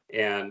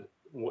 And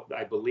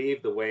I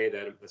believe the way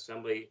that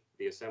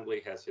the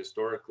assembly has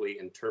historically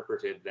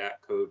interpreted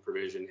that code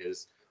provision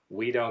is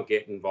we don't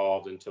get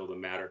involved until the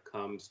matter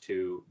comes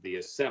to the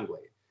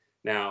assembly.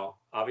 Now,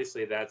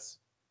 obviously, that's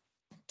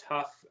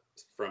tough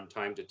from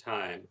time to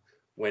time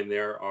when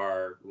there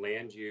are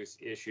land use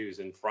issues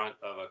in front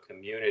of a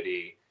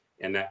community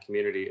and that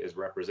community is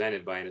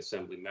represented by an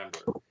assembly member.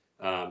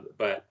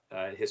 But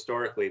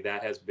historically,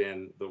 that has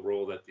been the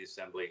role that the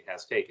assembly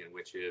has taken,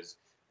 which is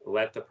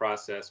let the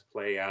process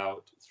play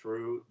out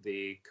through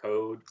the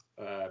code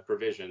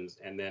provisions.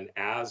 And then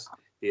as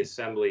the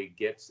assembly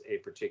gets a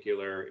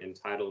particular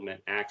entitlement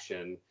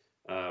action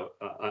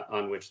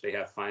on which they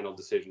have final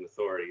decision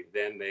authority,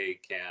 then they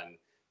can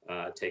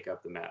take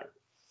up the matter.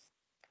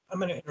 I'm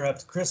going to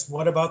interrupt. Chris,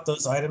 what about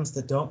those items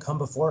that don't come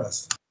before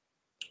us?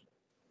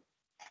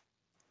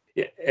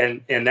 Yeah,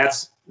 and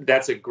that's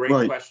a great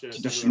Right. question.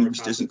 Conditional use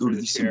doesn't go to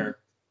the Chair.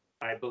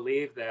 I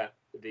believe that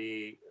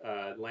the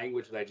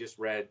language that I just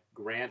read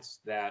grants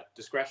that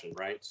discretion,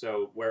 right?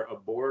 So where a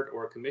board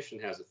or a commission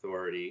has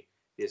authority,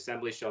 the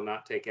assembly shall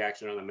not take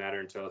action on the matter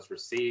until it's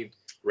received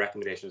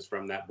recommendations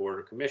from that board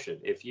or commission.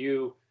 If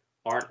you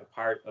aren't a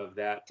part of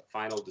that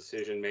final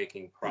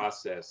decision-making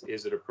process,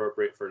 is it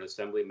appropriate for an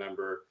assembly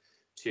member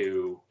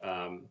to,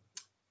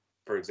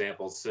 for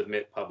example,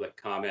 submit public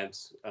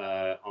comments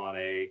on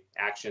a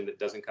action that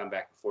doesn't come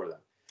back before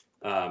them?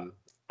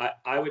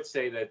 I would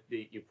say that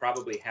you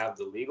probably have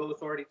the legal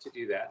authority to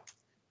do that.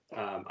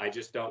 I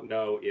just don't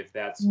know if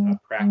that's a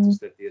practice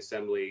that the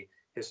assembly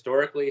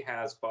historically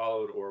has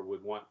followed or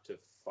would want to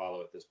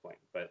follow at this point.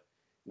 But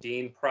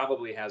Dean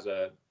probably has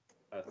a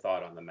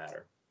thought on the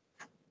matter.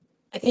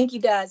 I think he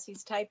does.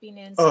 He's typing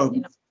in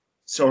something.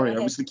 Sorry, I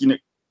was looking at,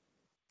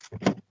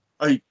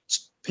 I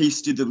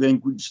pasted the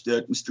language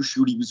that Mr.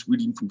 Schutte was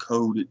reading from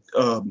code at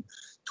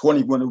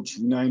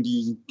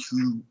 210290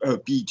 to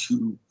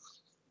B2.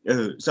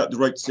 Is that the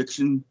right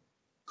section?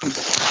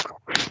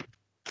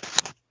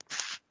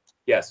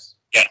 Yes.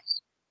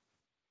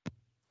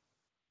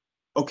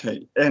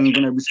 Okay, and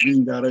when I was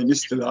reading that, I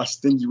missed the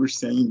last thing you were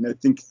saying. I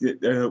think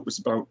that it was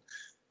about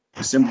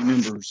assembly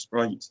members,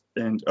 right?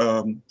 And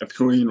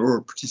appearing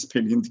or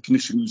participating in the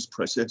conditional use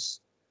process.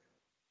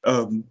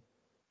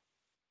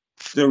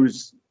 There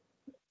was,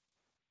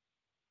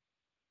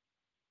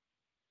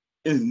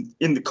 in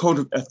the code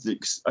of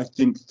ethics, I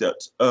think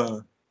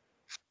that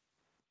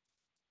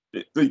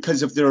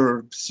because of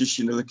their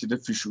position, elected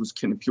officials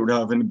can appear to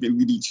have an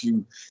ability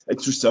to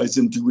exercise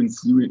undue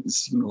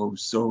influence, you know,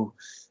 so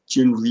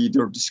generally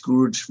they're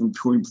discouraged from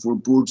appearing before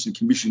boards and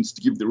commissions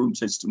to give their own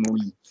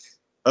testimony.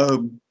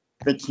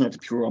 They can't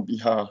appear on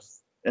behalf,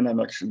 and I'm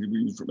actually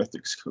reading from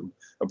ethics code,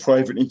 a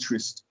private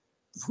interest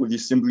before the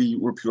assembly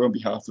or appear on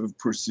behalf of a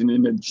person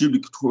in an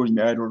adjudicatory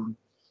matter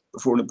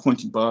before an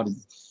appointed body.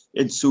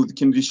 And so the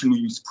conditional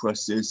use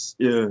process,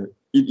 it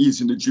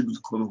is an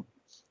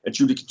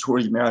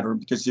adjudicatory matter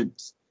because it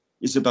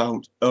is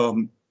about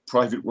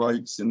private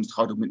rights and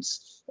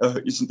entitlements.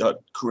 Isn't that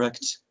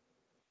correct?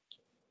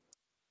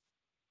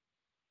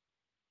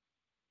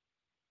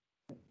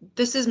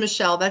 This is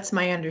Michelle. That's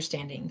my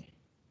understanding.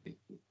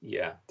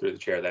 Yeah, through the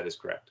chair, that is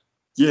correct.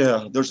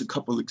 Yeah, there's a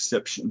couple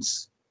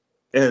exceptions.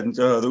 And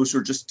those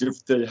are just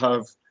if they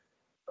have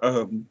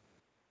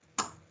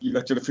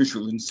elected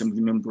official and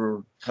assembly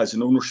member has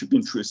an ownership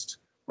interest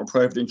or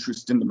private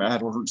interest in the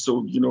matter.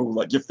 So, you know,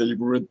 like if they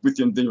were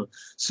within the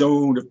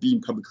zone of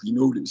being publicly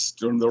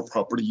noticed and their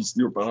properties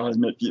nearby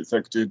might be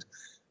affected,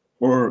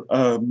 or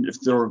if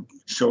they're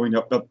showing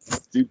up at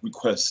the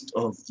request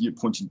of the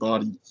appointed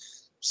body.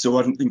 So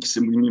I don't think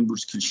assembly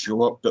members could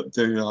show up at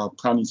the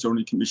Planning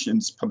Zoning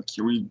Commission's public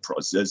hearing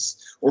process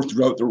or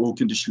throughout their whole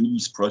conditional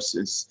use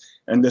process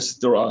unless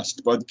they're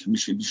asked by the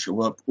commission to show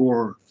up,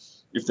 or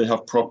if they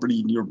have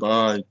property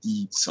nearby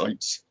the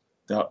site,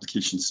 the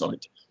application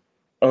site.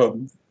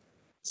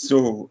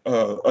 So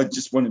I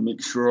just want to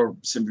make sure our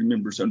assembly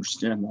members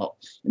understand that.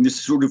 And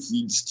this sort of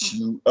leads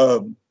to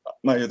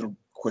my other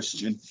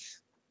question.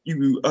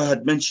 You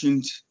had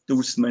mentioned, there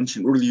was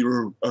mention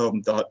earlier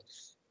that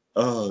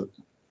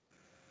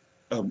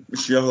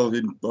Michelle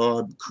and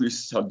Bob,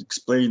 Chris had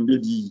explained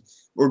maybe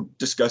or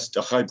discussed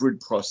a hybrid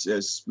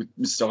process with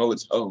Ms.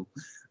 Salitao.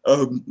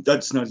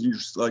 That's not in your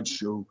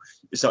slideshow.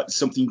 Is that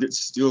something that's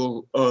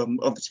still on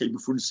the table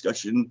for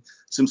discussion?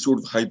 Some sort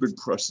of hybrid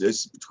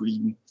process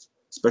between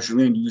special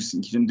land use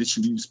and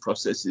conditional use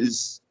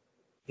processes?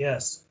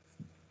 Yes.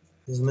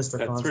 This is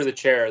Mr. Through the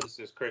chair, this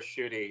is Chris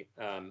Schutte.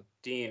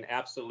 Dean,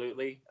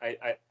 absolutely.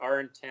 Our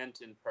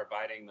intent in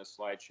providing the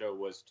slideshow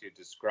was to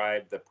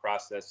describe the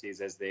processes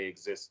as they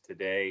exist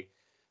today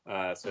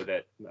so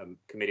that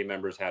committee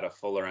members had a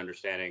fuller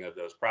understanding of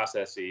those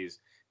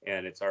processes.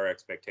 And it's our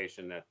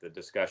expectation that the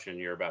discussion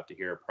you're about to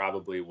hear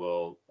probably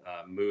will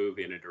move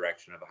in a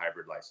direction of a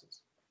hybrid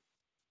license.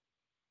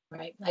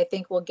 Right. I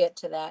think we'll get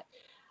to that.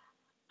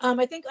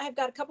 I think I've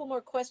got a couple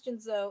more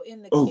questions though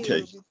in the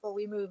Okay. queue before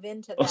we move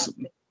into that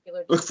Awesome.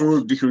 particular Look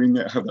forward to hearing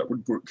how that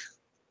would work.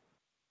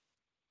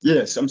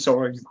 Yes, I'm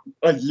sorry.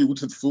 I yield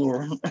to the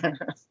floor.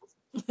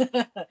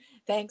 discussion.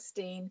 Thanks,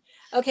 Dean.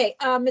 Okay,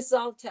 Ms.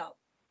 Zaltel.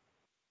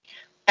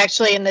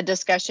 Actually, in the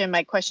discussion,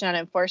 my question on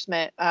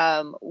enforcement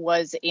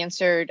was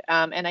answered,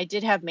 and I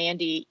did have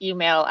Mandy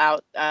email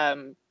out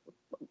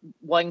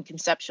one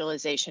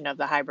conceptualization of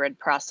the hybrid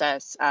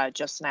process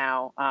just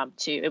now.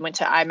 It went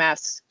to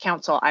IMAS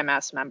Council,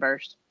 IMAS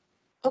members.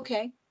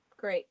 Okay,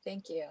 great,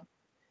 thank you.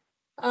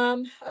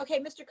 Okay,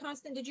 Mr.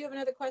 Constant, did you have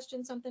another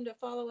question, something to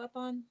follow up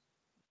on?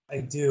 I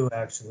do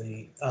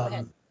actually. Go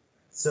ahead.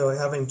 So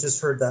having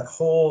just heard that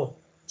whole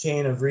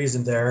chain of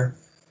reason there,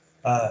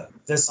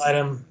 this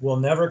item will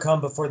never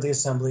come before the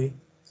assembly,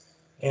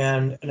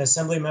 and an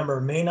assembly member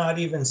may not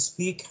even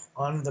speak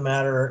on the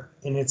matter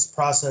in its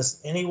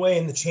process anyway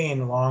in the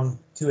chain along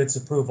to its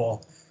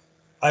approval.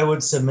 I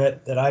would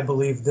submit that I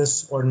believe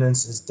this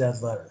ordinance is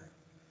dead letter.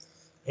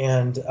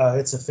 And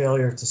it's a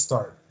failure to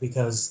start,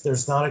 because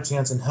there's not a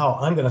chance in hell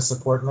I'm going to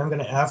support, and I'm going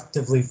to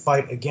actively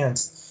fight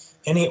against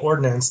any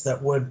ordinance that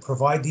would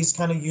provide these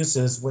kind of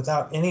uses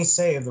without any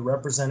say of the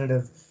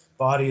representative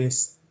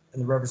bodies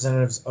and the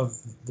representatives of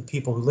the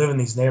people who live in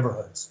these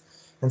neighborhoods.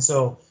 And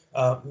so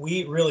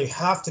we really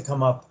have to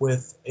come up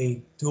with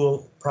a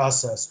dual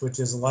process, which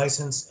is a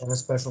license and a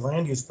special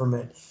land use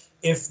permit,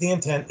 if the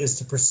intent is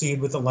to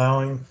proceed with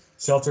allowing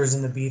shelters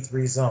in the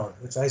B3 zone,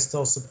 which I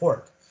still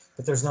support.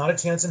 But there's not a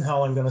chance in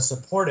hell I'm going to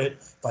support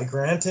it by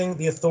granting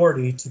the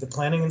authority to the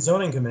Planning and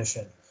Zoning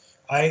Commission.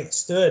 I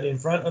stood in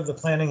front of the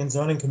Planning and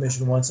Zoning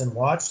Commission once and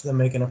watched them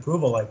make an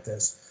approval like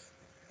this.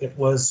 It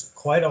was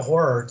quite a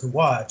horror to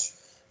watch,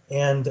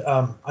 and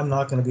I'm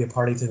not going to be a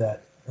party to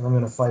that, and I'm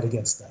going to fight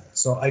against that.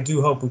 So I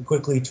do hope we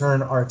quickly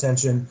turn our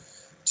attention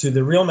to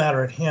the real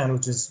matter at hand,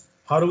 which is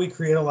how do we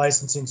create a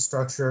licensing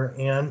structure,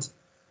 and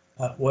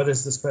what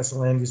does the special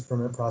land use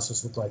permit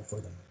process look like for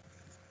them?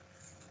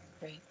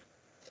 Great.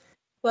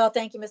 Well,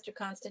 thank you, Mr.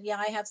 Constant. Yeah,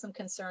 I have some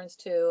concerns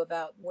too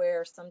about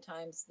where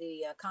sometimes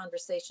the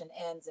conversation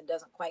ends and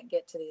doesn't quite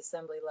get to the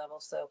assembly level.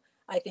 So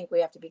I think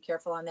we have to be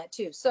careful on that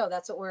too. So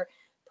that's what we're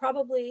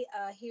probably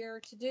here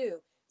to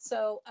do.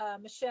 So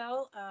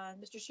Michelle,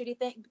 Mr. Schutte,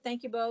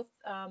 thank you both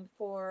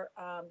for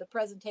the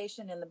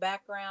presentation and the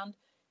background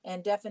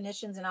and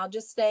definitions. And I'll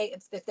just say,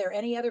 if there are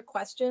any other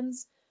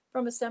questions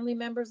from assembly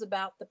members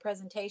about the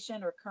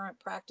presentation or current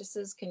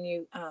practices, can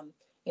you,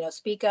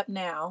 speak up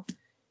now?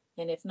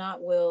 And if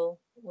not, we'll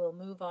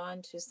move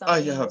on to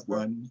something. I have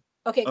one.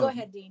 Okay, go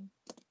ahead, Dean.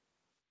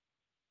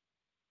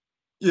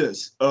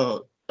 Yes, I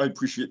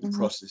appreciate the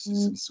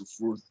processes and so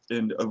forth.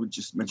 And I would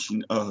just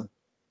mention,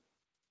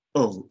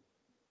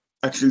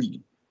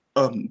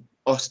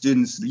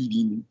 Austin's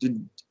leaving.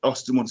 Did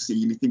Austin want to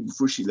say anything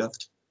before she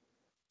left?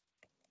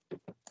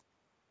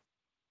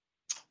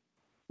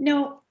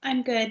 No,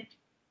 I'm good.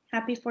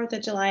 Happy 4th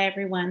of July,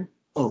 everyone.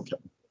 Okay.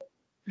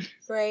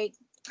 Great.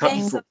 Happy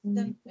Thanks, for-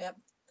 Austin. Yep.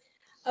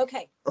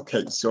 Okay.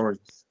 Okay, sorry.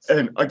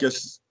 And I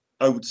guess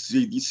I would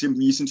say the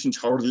assembly isn't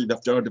entirely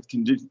left out of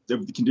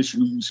the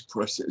conditional use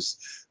process.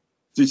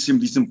 The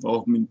assembly's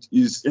involvement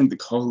is in the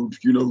code.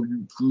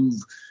 You approve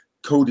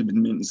code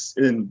amendments,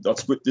 and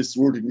that's what this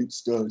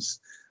ordinance does.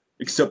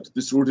 Except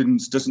this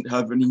ordinance doesn't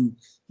have any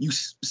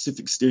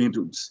use-specific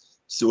standards.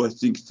 So I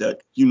think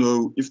that,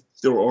 if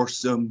there are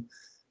some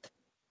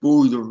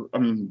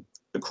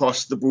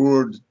across the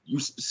board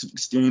use-specific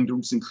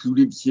standards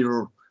included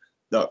here,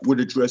 that would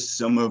address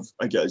some of,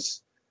 I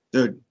guess,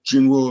 the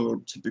general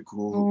or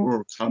typical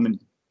or common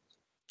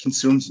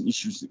concerns and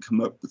issues that come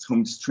up with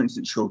homeless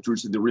transit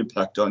shelters and their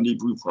impact on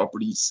neighborhood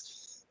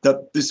properties,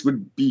 that this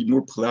would be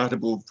more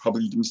palatable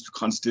probably to Mr.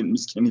 Constant and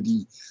Ms.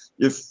 Kennedy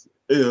if,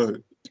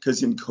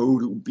 because in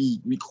code it would be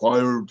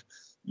required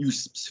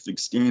use-specific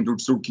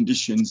standards or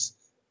conditions,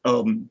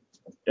 and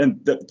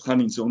that the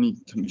Planning and Zoning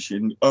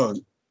Commission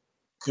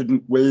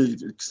couldn't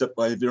waive except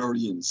by a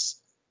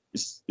variance,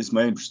 is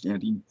my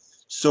understanding.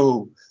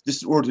 So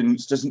this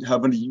ordinance doesn't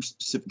have any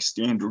specific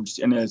standards,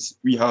 and as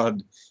we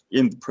had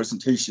in the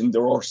presentation,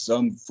 there are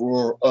some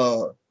for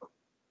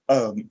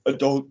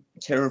adult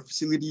care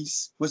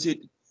facilities, was it?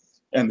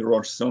 And there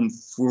are some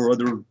for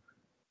other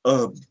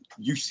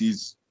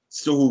uses.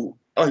 So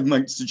I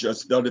might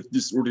suggest that if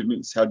this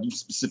ordinance had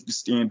specific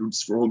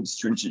standards for homeless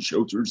transit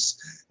shelters,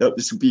 that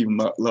this would be a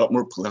lot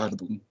more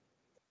palatable.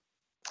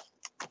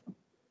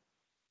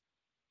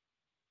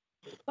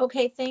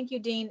 Okay, thank you,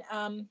 Dean.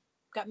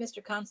 Got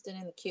Mr. Constant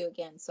in the queue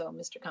again. So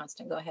Mr.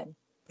 Constant, go ahead.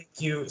 Thank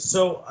you.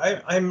 So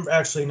I'm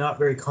actually not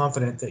very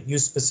confident that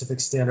use-specific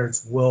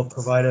standards will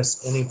provide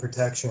us any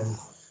protection.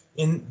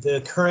 In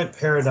the current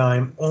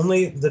paradigm,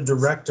 only the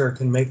director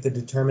can make the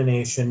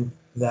determination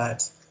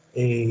that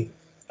an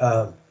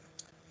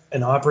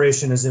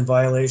operation is in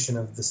violation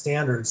of the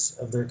standards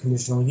of their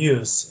conditional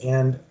use.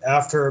 And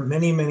after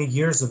many, many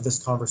years of this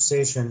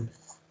conversation,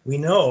 we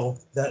know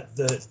that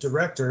the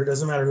director,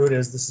 doesn't matter who it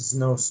is, this is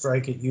no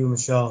strike at you,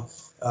 Michelle,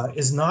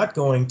 is not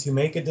going to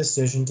make a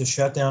decision to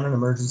shut down an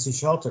emergency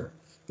shelter,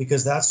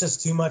 because that's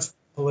just too much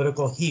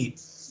political heat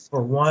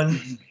for one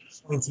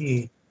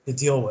appointee to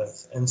deal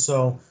with. And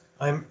so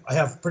I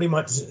have pretty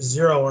much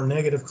zero or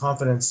negative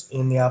confidence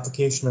in the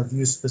application of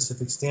use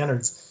specific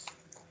standards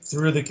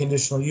through the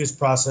conditional use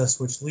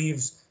process, which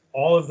leaves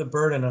all of the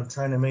burden of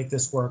trying to make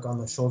this work on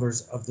the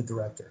shoulders of the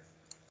director.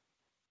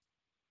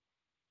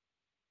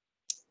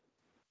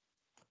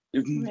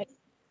 All right.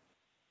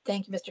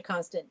 Thank you, Mr.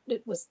 Constant.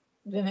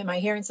 Am I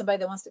hearing somebody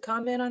that wants to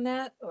comment on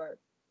that, or?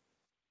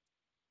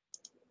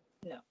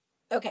 No.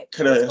 Okay.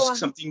 Could I let's go ask on.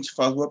 something to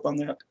follow up on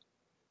that?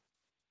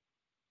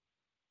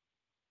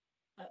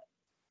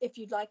 If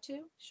you'd like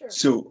to, sure.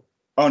 So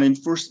on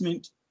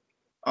enforcement,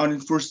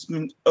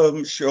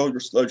 Cheryl, your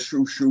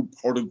slideshow showed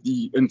part of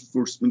the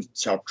enforcement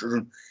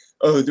chapter.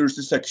 There's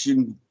a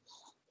section,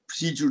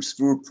 procedures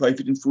for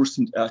private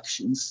enforcement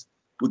actions.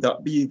 Would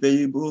that be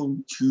available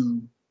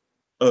to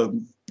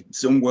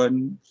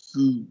someone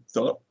who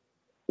thought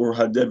or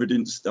had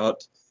evidence that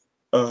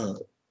a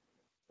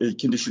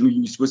conditional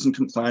use wasn't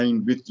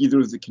complying with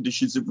either the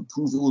conditions of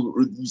approval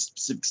or the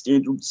specific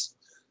standards?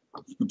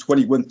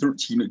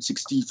 2113 at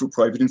 60 for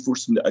private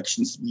enforcement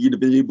actions to be an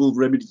available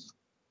remedy.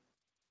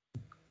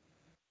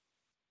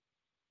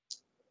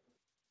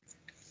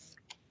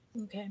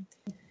 Okay.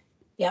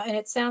 Yeah, and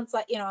it sounds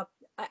like,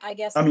 I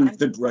guess. I mean,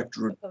 the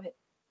director, Go ahead.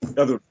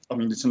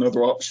 it's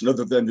another option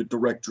other than the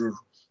director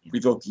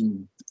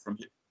revoking from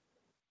it.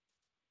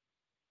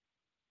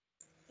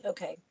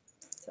 Okay,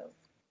 so.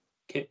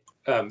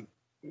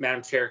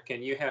 Madam Chair,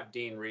 can you have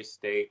Dean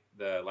restate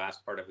the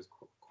last part of his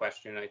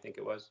question, I think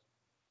it was?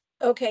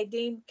 Okay,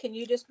 Dean, can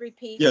you just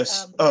repeat?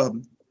 Yes,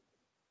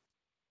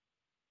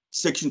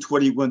 section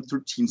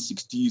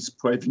 211360 is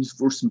private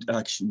enforcement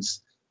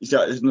actions. Is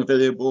that an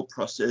available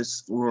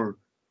process for,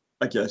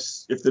 I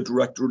guess, if the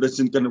director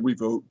isn't going to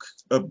revoke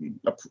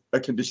a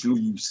conditional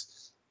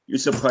use?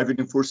 Is a private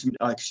enforcement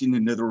action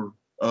another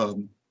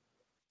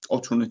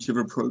alternative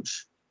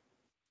approach?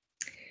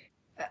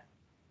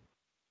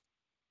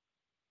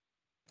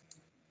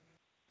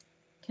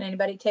 Can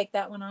anybody take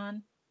that one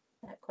on,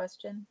 that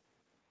question?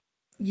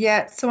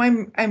 Yeah, so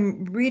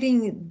I'm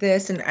reading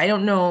this, and I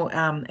don't know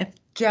if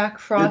Jack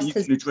Maybe Frost you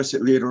has. can address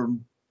it later.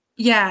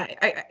 Yeah,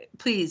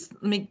 please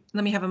let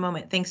me have a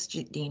moment. Thanks,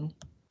 Dean.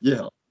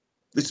 Yeah,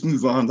 let's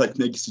move on, like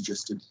Meg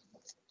suggested.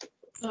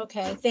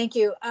 Okay, thank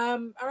you.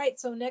 All right,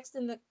 so next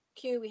in the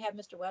queue, we have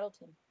Mr.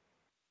 Weddleton.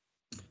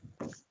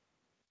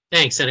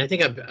 Thanks, and I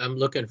think I'm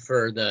looking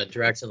for the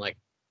direction like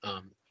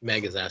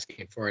Meg is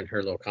asking for in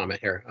her little comment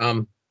here.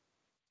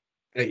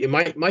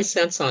 My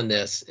sense on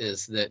this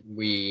is that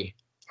we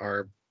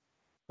are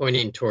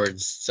pointing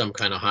towards some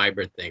kind of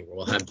hybrid thing.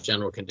 We'll have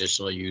general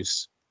conditional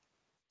use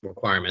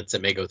requirements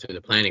that may go through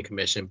the planning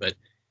commission, but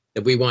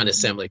that we want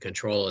assembly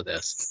control of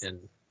this and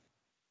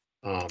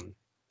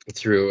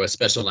through a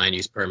special land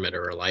use permit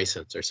or a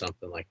license or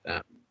something like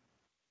that.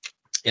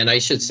 And I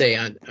should say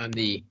on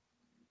the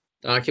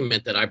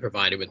document that I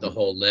provided with the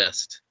whole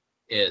list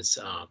is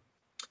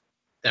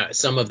that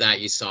some of that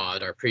you saw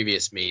at our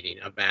previous meeting.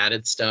 I've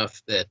added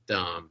stuff that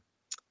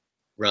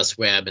Russ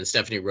Webb and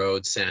Stephanie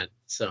Rhodes sent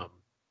some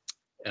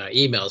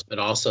emails, but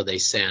also they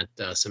sent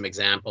some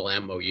example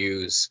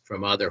MOUs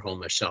from other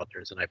homeless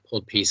shelters, and I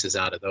pulled pieces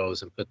out of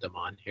those and put them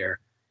on here.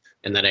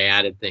 And then I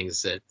added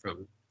things that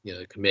from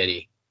the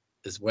committee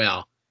as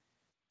well.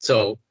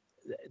 So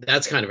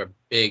that's kind of a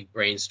big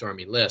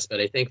brainstorming list, but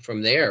I think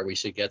from there we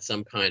should get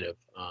some kind of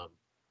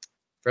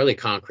fairly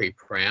concrete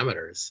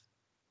parameters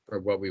for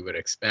what we would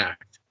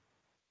expect.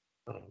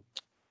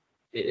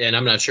 And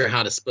I'm not sure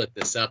how to split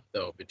this up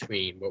though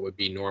between what would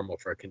be normal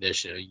for a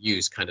conditional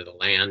use, kind of the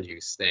land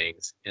use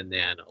things, and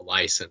then a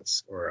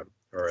license or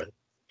a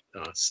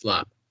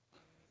SLUP.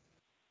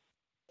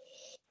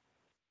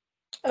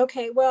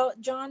 Okay, well,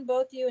 John,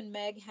 both you and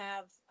Meg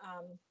have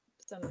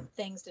some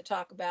things to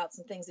talk about,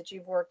 some things that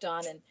you've worked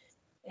on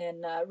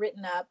and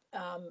written up.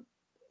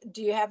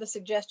 Do you have a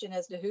suggestion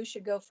as to who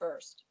should go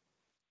first?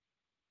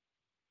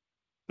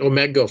 Oh,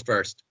 Meg, go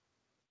first.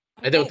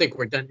 Okay. I don't think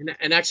we're done.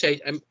 And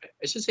actually, I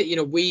should say,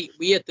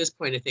 we at this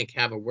point, I think,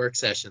 have a work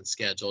session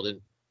scheduled.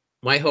 And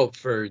my hope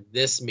for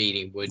this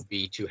meeting would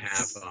be to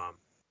have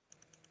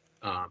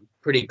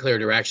pretty clear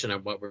direction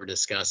on what we're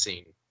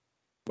discussing,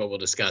 what we'll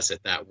discuss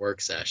at that work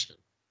session.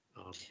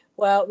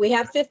 Well, we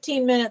have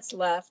 15 minutes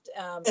left,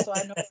 so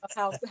I don't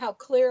know how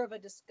clear of a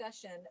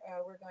discussion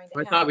we're going to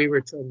have. I thought we were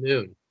till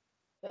noon.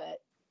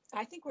 But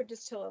I think we're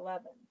just till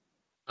 11.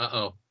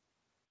 Uh-oh.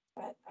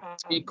 But,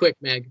 Speak quick,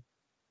 Meg.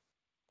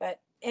 But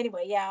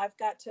anyway, yeah, I've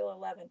got till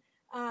 11.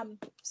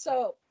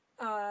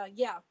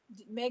 Yeah,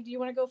 Meg, do you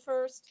want to go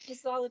first?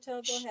 Ms.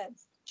 Zolotel, go ahead.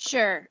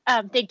 Sure.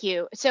 Thank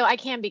you. So I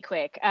can be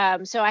quick.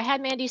 So I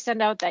had Mandy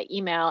send out that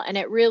email, and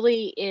it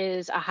really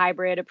is a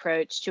hybrid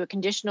approach to a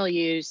conditional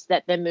use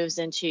that then moves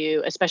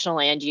into a special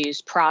land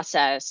use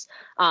process.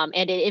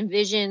 And it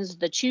envisions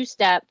the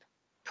two-step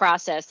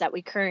process that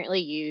we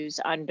currently use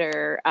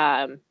under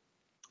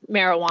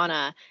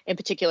marijuana in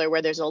particular,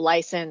 where there's a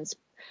license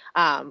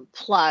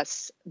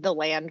plus the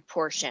land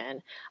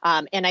portion.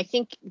 And I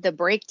think the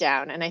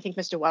breakdown, and I think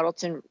Mr.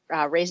 Weddleton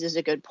raises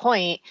a good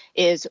point,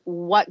 is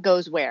what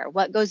goes where,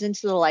 what goes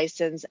into the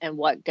license and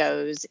what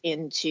goes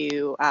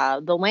into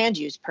the land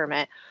use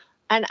permit.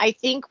 And I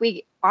think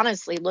we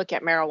honestly look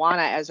at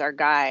marijuana as our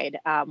guide,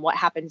 what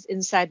happens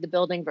inside the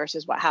building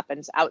versus what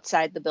happens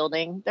outside the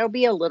building. There'll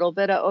be a little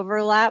bit of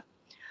overlap.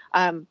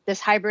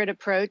 This hybrid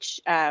approach,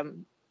 I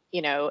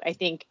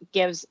think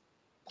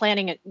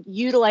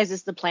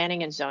utilizes the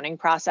planning and zoning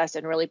process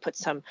and really puts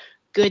some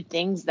good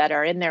things that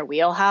are in their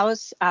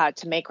wheelhouse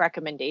to make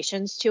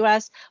recommendations to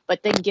us,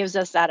 but then gives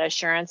us that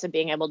assurance of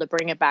being able to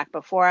bring it back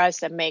before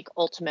us and make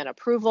ultimate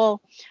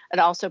approval. It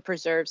also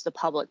preserves the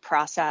public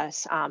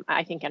process,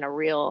 I think, in a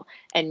real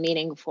and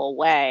meaningful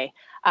way.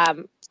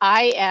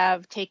 I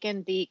have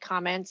taken the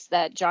comments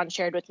that John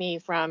shared with me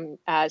from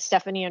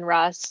Stephanie and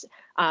Russ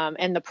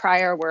and the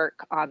prior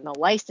work on the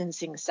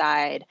licensing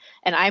side,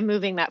 and I'm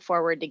moving that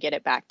forward to get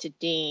it back to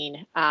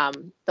Dean.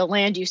 The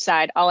land use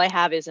side, all I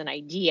have is an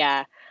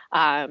idea,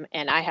 and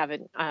I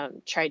haven't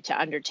tried to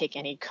undertake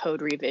any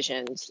code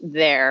revisions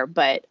there,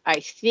 but I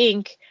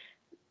think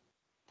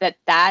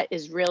that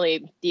is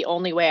really the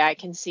only way I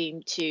can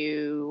seem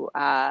to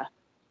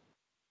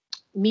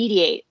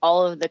mediate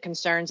all of the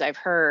concerns I've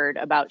heard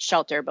about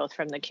shelter, both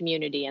from the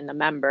community and the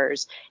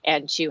members,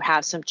 and to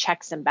have some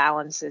checks and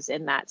balances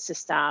in that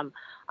system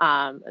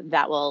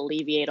that will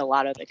alleviate a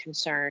lot of the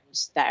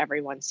concerns that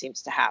everyone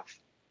seems to have.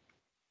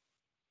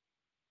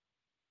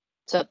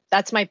 So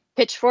that's my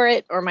pitch for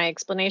it, or my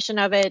explanation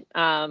of it,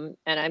 and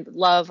I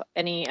love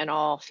any and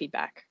all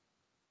feedback.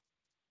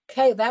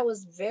 Okay, that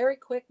was very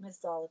quick, Ms.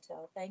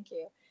 Zolotel. Thank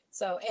you.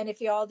 So, and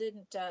if you all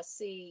didn't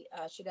see,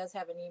 she does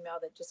have an email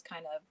that just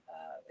kind of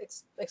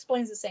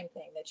explains the same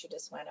thing that you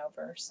just went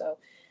over. So,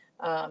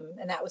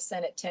 and that was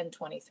sent at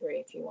 10:23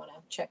 if you want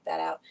to check that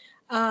out.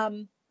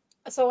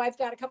 So I've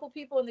got a couple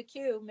people in the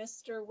queue.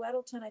 Mr.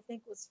 Weddleton, I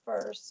think, was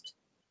first.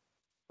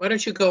 Why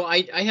don't you go?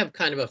 I have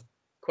kind of a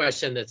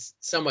question that's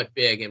somewhat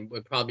big and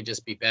would probably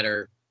just be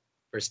better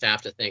for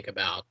staff to think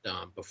about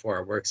before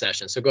our work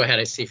session. So go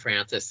ahead. I see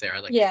Francis there.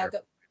 I'd like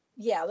to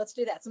yeah, let's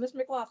do that. So Mr.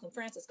 McLaughlin,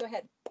 Francis, go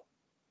ahead.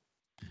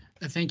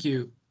 Thank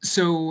you.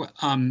 So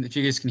if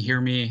you guys can hear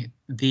me,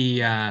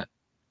 the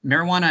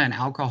marijuana and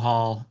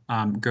alcohol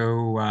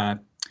go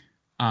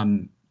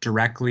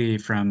directly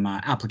from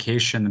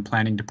application. The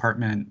planning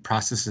department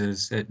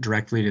processes it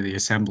directly to the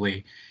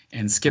assembly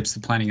and skips the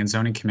Planning and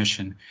Zoning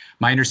Commission.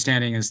 My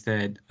understanding is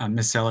that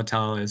Ms.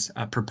 Zolotel is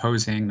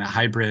proposing the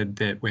hybrid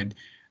that would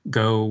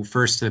go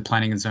first to the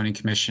Planning and Zoning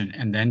Commission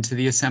and then to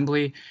the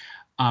assembly.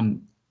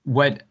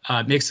 What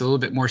makes a little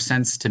bit more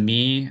sense to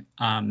me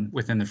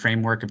within the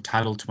framework of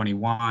Title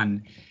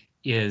 21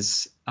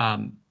 is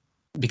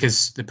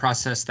because the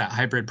process, that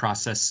hybrid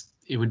process,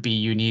 it would be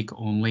unique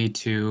only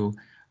to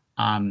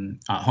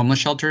homeless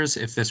shelters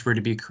if this were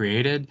to be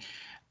created.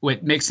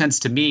 What makes sense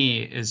to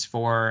me is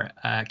for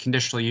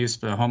conditional use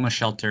for the homeless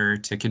shelter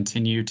to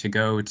continue to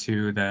go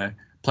to the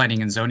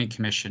Planning and Zoning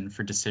Commission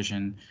for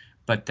decision,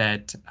 but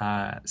that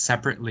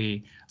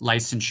separately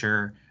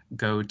licensure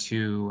go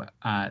to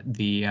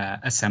the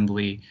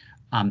assembly,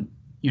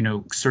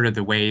 sort of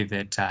the way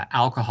that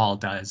alcohol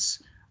does,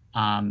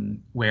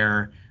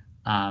 where,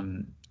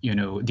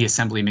 the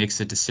assembly makes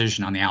a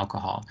decision on the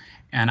alcohol.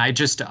 And I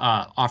just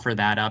offer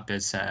that up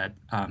as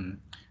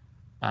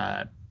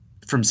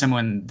from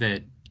someone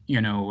that,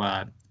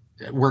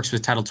 works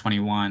with Title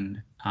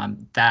 21,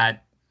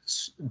 that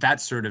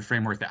sort of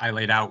framework that I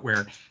laid out,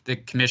 where the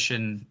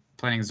commission,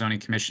 Planning and Zoning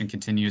Commission,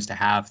 continues to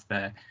have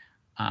the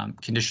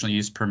conditional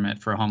use permit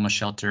for a homeless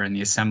shelter, and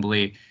the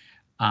assembly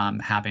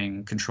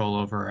having control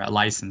over a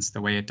license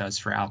the way it does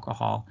for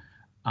alcohol.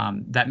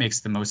 That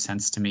makes the most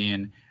sense to me,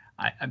 and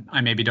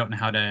I maybe don't know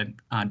how to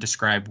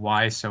describe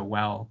why so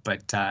well,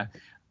 but I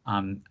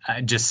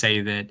just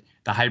say that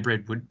the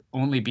hybrid would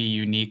only be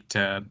unique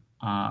to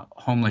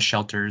homeless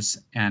shelters,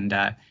 and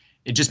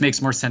it just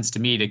makes more sense to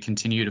me to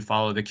continue to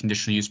follow the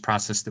conditional use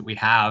process that we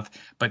have,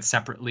 but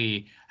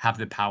separately have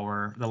the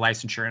power, the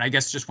licensure. And I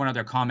guess just one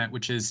other comment,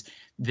 which is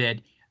that,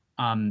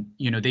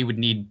 they would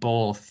need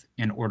both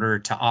in order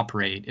to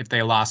operate. If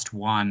they lost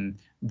one,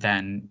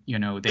 then,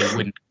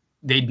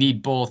 they'd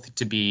need both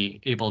to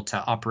be able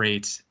to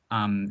operate.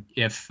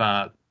 If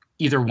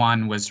either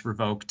one was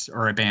revoked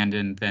or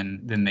abandoned,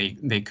 then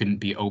they couldn't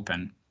be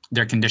open.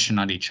 They're conditioned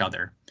on each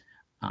other.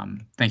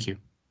 Thank you.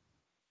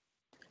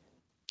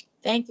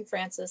 Thank you,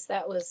 Francis.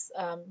 That was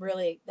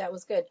that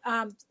was good.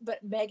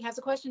 But Meg has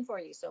a question for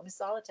you. So Ms.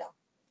 Zolotel.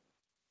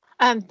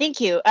 Thank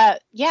you.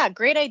 Yeah,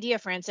 great idea,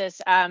 Francis.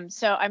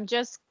 So I'm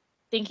just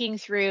thinking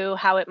through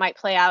how it might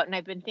play out, and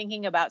I've been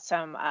thinking about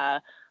some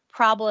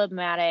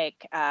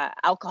problematic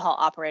alcohol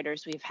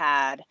operators we've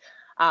had,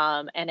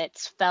 and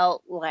it's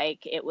felt like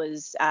it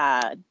was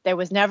there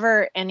was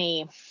never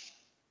any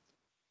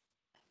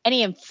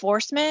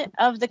enforcement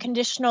of the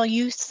conditional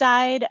use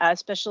side,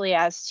 especially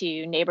as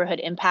to neighborhood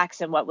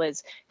impacts and what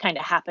was kind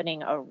of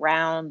happening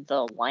around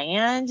the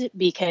land,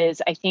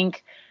 because I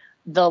think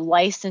the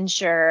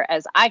licensure,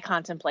 as I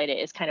contemplate it,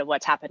 is kind of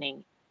what's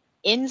happening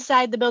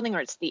inside the building,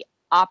 or it's the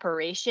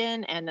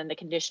operation, and then the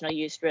conditional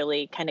use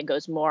really kind of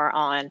goes more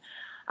on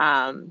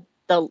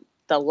the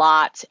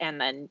lot and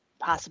then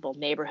possible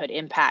neighborhood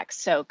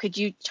impacts. So could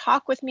you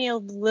talk with me a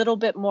little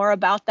bit more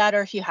about that,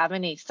 or if you have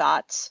any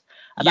thoughts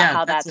about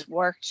how that's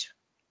worked?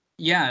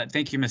 Yeah,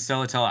 thank you, Ms.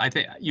 Sillitoe. I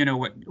think,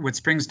 what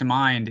springs to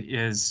mind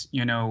is,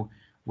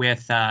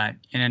 with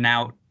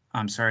In-N-Out,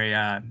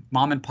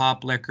 Mom and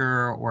Pop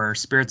Liquor or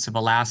Spirits of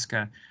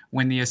Alaska,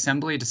 when the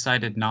Assembly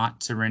decided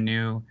not to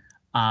renew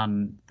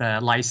the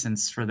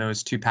license for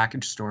those two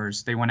package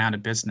stores, they went out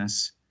of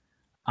business.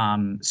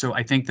 So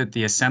I think that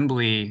the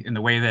Assembly, in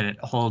the way that it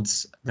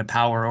holds the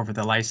power over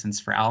the license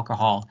for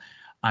alcohol,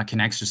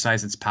 can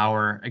exercise its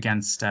power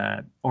against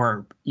to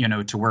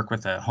work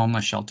with a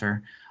homeless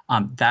shelter.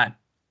 That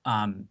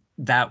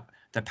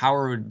the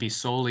power would be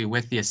solely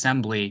with the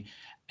Assembly,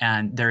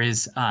 and there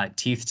is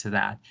teeth to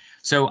that.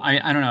 So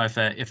I don't know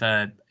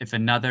if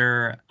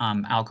another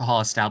alcohol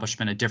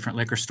establishment, a different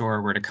liquor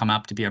store, were to come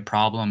up to be a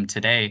problem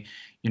today,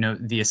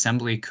 the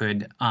Assembly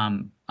could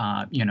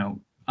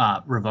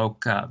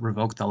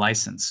revoke the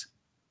license.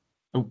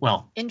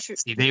 Well,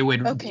 see, they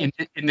would,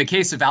 in the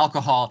case of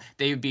alcohol,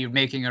 they would be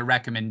making a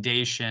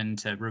recommendation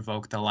to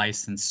revoke the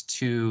license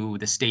to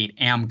the state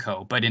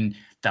AMCO. But in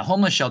the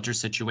homeless shelter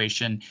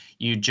situation,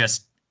 you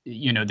just,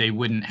 they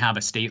wouldn't have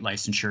a state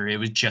licensure. It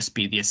would just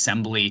be the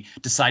Assembly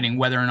deciding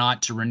whether or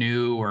not to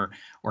renew or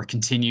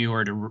continue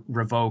or to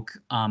revoke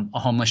a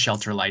homeless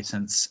shelter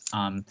license.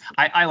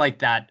 I like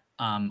that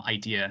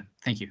idea.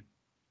 Thank you.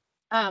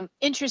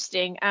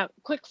 Interesting.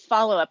 Quick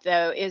follow-up,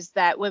 though, is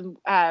that when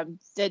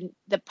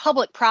the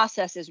public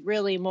process is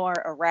really more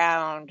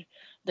around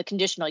the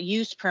conditional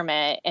use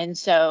permit, and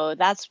so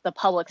that's the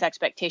public's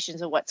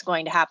expectations of what's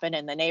going to happen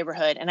in the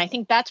neighborhood. And I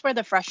think that's where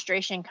the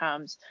frustration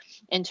comes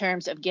in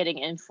terms of getting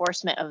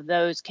enforcement of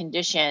those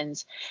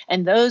conditions,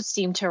 and those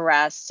seem to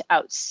rest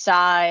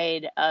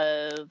outside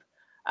of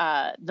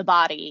the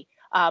body,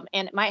 and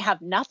it might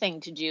have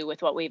nothing to do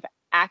with what we've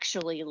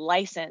actually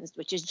licensed,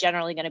 which is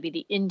generally going to be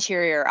the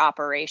interior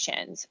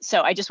operations.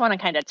 So I just want to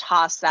kind of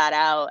toss that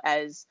out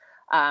as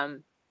a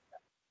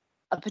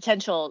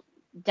potential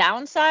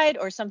downside,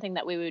 or something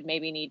that we would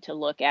maybe need to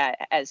look at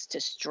as to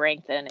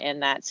strengthen in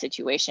that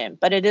situation.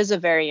 But it is a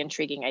very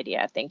intriguing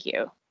idea. Thank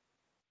you.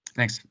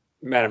 Thanks.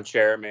 Madam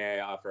Chair,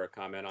 may I offer a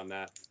comment on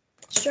that?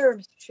 Sure,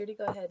 Mr. Schutte,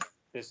 go ahead.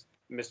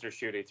 Mr.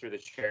 Schutte, through the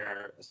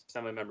chair,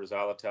 Assemblymember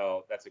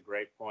Zolotel, that's a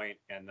great point.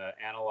 And the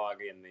analog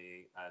in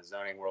the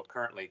zoning world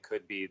currently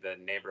could be the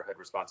neighborhood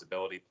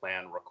responsibility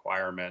plan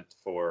requirement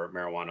for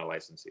marijuana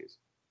licensees.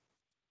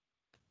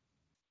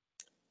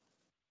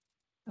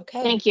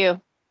 Okay. Thank you.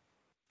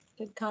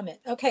 Good comment.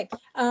 Okay,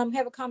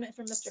 have a comment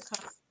from Mr.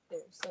 Cox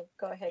too. So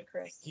go ahead,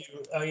 Chris. Thank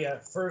you. Oh yeah,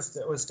 first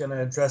I was going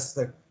to address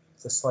the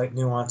slight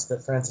nuance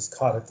that Francis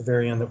caught at the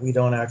very end, that we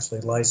don't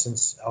actually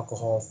license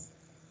alcohol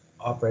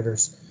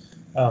operators.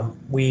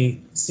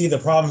 We see the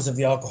problems of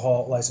the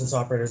alcohol license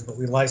operators, but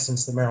we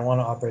license the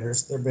marijuana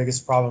operators. Their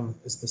biggest problem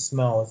is the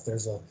smell if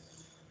there's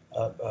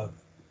a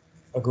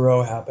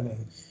grow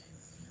happening.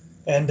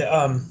 And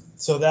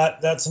so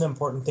that's an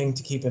important thing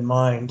to keep in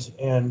mind.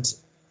 And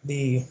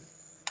the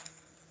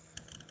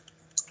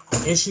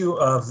issue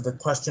of the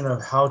question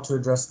of how to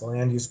address the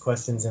land use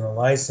questions in a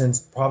license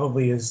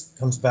probably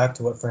comes back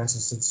to what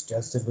Francis had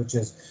suggested, which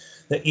is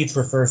that each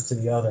refers to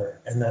the other,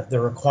 and that the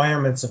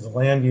requirements of the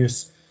land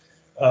use,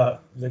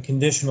 the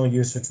conditional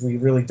use, which we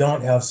really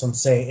don't have some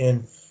say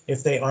in,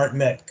 if they aren't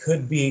met,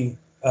 could be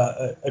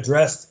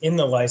addressed in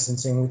the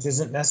licensing, which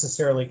isn't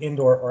necessarily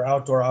indoor or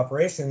outdoor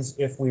operations,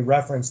 if we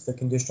reference the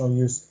conditional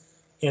use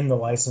in the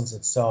license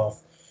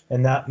itself.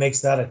 And that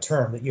makes that a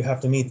term, that you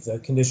have to meet the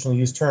conditional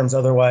use terms,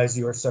 otherwise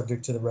you are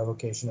subject to the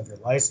revocation of your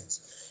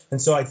license.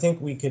 And so I think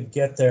we could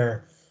get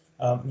there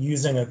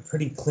using a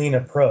pretty clean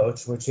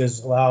approach, which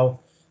is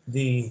allow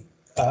the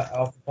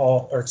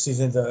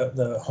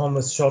the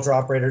homeless shelter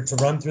operator to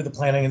run through the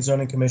Planning and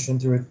Zoning Commission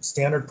through a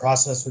standard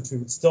process, which we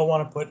would still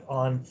want to put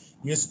on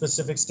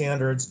use-specific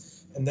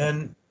standards, and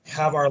then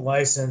have our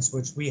license,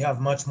 which we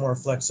have much more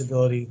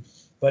flexibility.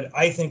 But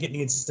I think it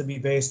needs to be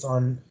based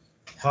on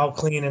how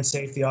clean and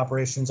safe the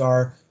operations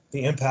are,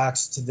 the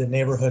impacts to the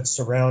neighborhood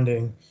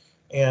surrounding,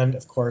 and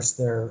of course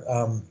their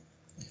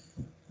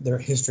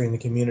history in the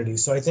community.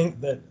 So I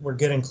think that we're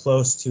getting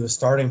close to a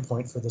starting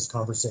point for this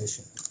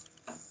conversation.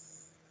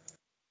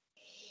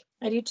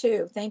 I do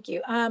too. Thank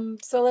you.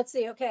 So let's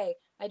see. Okay,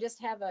 I just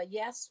have a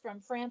yes from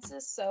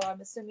Francis, so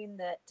I'm assuming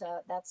that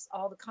that's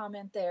all the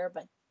comment there.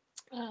 But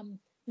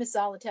Ms.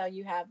 Zolotel,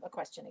 you have a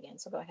question again,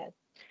 so go ahead.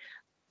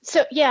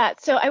 So yeah,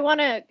 so I want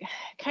to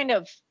kind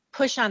of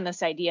push on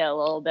this idea a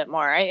little bit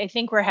more. I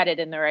think we're headed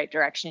in the right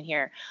direction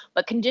here,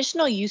 but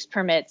conditional use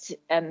permits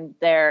and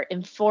their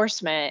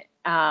enforcement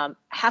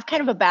have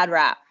kind of a bad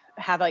rap,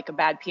 have like a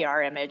bad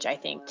PR image, I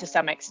think, to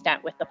some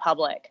extent with the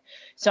public.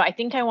 So I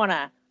think I want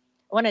to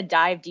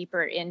dive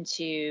deeper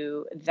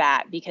into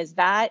that, because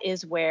that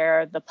is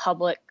where the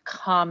public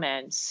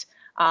comments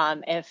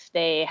if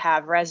they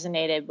have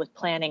resonated with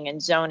planning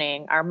and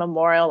zoning, are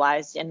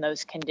memorialized in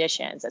those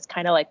conditions. It's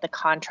kind of like the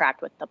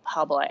contract with the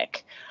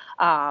public.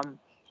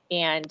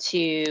 And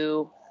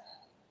to,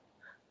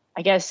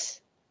 I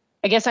guess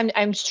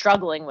I'm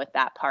struggling with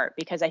that part,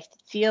 because I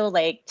feel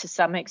like to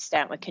some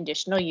extent with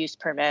conditional use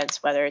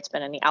permits, whether it's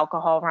been in the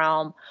alcohol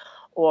realm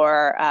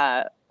or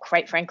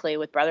quite frankly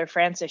with Brother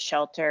Francis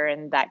Shelter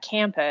and that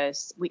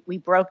campus, we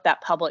broke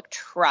that public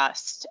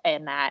trust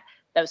and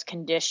those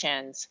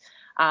conditions.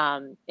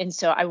 And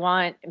so I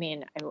want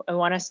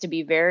us to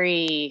be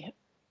very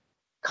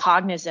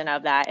cognizant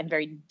of that and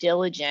very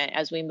diligent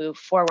as we move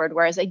forward.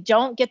 Whereas I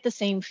don't get the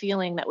same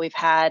feeling that we've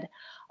had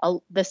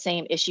the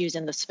same issues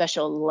in the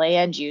special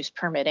land use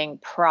permitting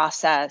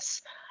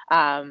process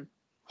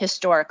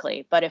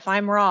historically. But if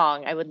I'm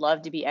wrong, I would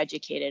love to be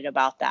educated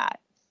about that.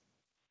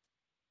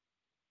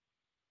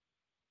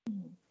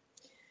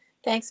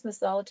 Thanks, Ms.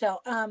 Zolotel.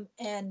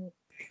 And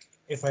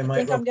If I I might,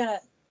 think I'm gonna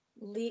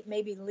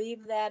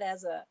leave that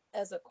as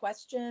a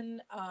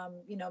question,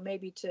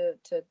 maybe to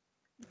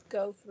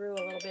go through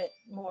a little bit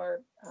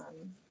more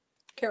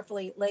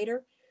carefully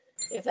later,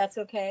 if that's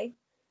okay.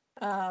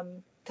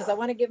 Because I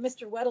want to give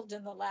Mr.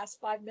 Weddleton the last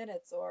 5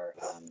 minutes, or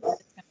it's going to run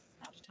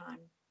out of time.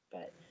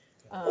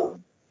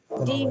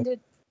 But Dean did.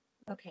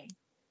 Okay,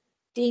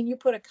 Dean, you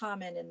put a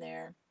comment in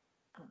there.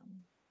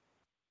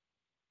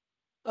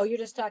 Oh, you're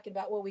just talking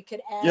about what we could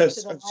add Yes,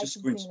 to the I was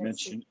just going to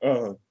licensing.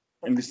 mention,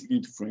 and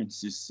listening to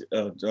Francis,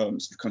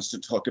 Mr.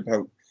 Constant talk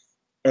about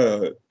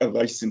a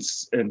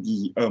license and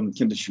the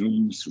conditional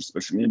use or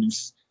special land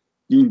use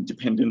being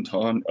dependent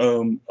on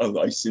a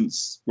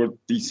license where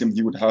the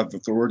assembly would have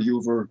authority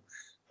over.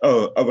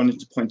 I wanted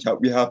to point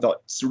out we have that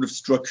sort of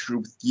structure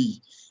with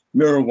the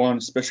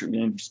marijuana special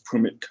land use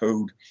permit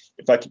code.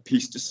 If I could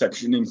paste a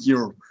section in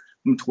here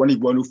from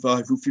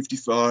 2105 or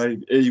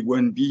 55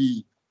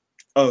 A1B,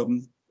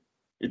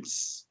 it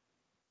says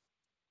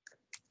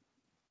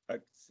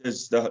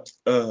that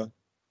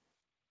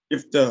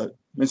if the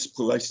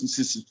municipal license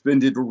is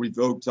suspended or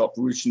revoked,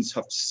 operations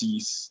have to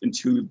cease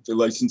until the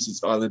license is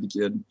valid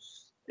again.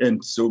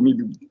 And so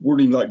maybe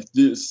wording like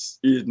this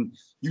in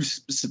use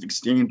specific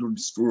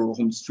standards for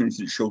homeless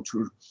transit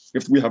shelter,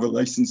 if we have a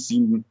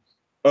licensing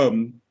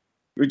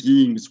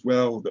regime as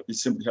well that the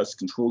assembly has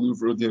control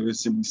over, the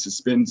assembly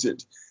suspends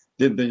it,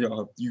 then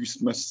the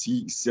use must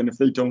cease. And if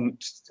they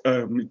don't,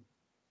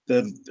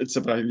 then it's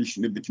a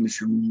violation of the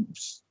conditional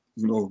use.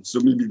 So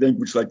maybe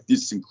language like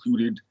this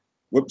included.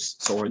 Whoops,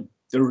 sorry,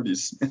 there it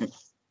is.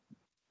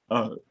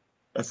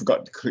 I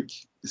forgot to click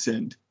the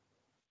send.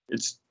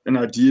 It's an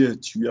idea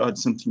to add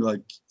something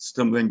like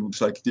some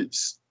language like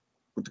this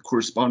with the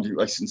corresponding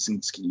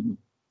licensing scheme.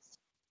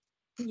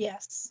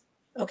 Yes.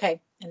 Okay,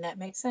 and that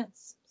makes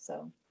sense.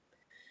 So,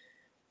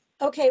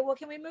 okay, well,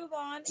 can we move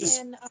on?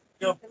 Just and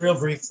real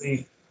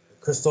briefly,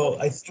 Crystal,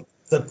 I think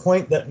the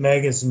point that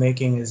Meg is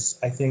making is,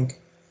 I think,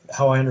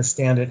 how I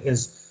understand it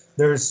is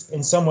there's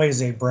in some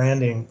ways a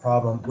branding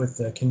problem with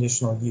the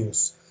conditional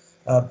use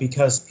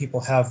because people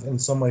have in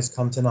some ways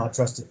come to not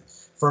trust it.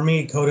 For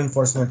me, code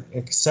enforcement,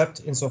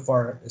 except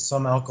insofar as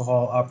some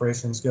alcohol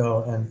operations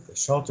go and the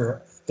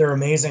shelter, they're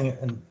amazing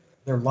and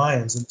they're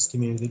lions in this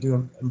community. They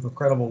do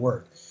incredible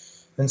work.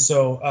 And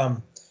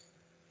so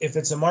if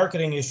it's a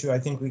marketing issue, I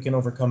think we can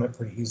overcome it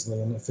pretty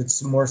easily. And if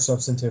it's more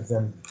substantive,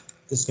 then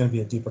it's going to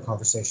be a deeper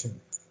conversation.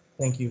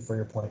 Thank you for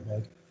your point,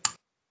 Meg.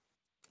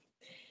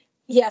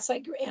 Yes, I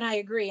agree, and I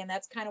agree, and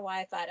that's kind of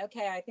why I thought,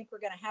 okay, I think we're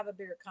going to have a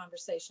bigger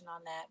conversation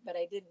on that, but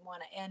I didn't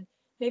want to end.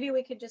 Maybe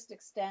we could just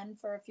extend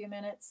for a few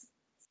minutes.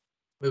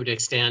 Move to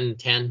extend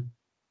 10.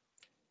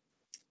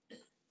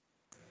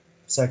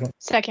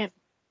 Second.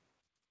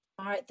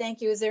 All right, thank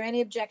you. Is there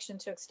any objection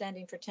to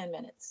extending for 10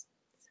 minutes?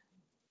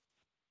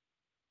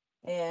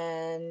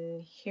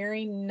 And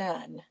hearing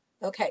none.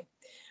 Okay.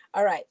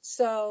 All right.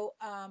 So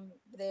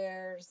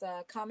there's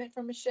a comment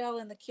from Michelle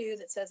in the queue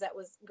that says that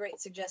was great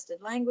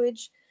suggested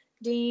language,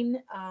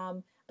 Dean.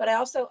 But I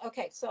also,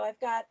 okay, so I've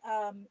got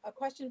a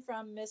question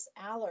from Miss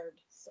Allard.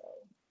 So.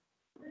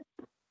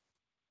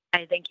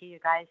 Hi, thank you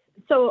guys.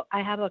 So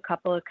I have a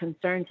couple of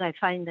concerns. I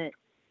find that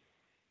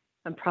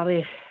I'm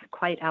probably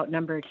quite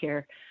outnumbered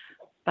here,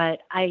 but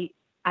I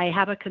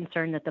have a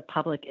concern that the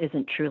public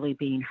isn't truly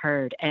being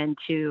heard, and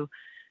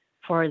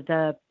for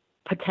the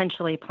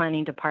potentially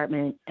planning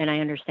department, and I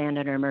understand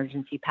under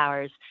emergency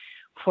powers,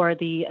 for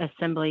the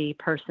assembly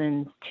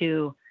persons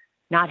to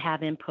not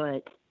have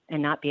input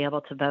and not be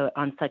able to vote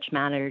on such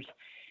matters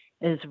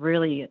is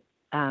really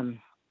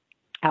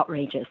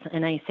outrageous.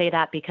 And I say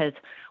that because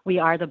we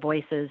are the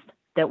voices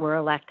that were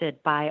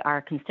elected by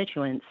our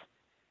constituents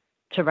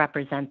to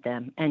represent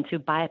them, and to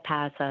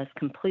bypass us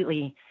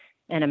completely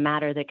in a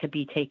matter that could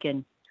be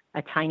taken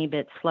a tiny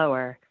bit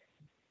slower.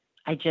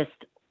 I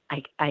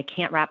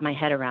can't wrap my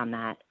head around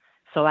that.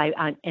 So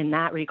I in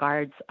that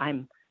regards,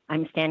 I'm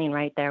standing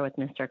right there with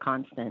Mr.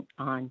 Constant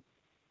on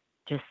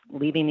just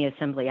leaving the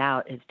assembly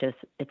out is just,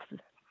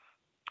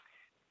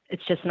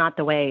 it's just not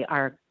the way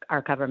our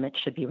government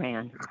should be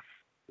ran.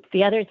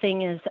 The other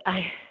thing is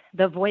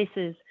the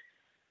voices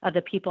of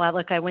the people.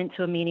 I went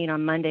to a meeting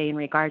on Monday in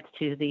regards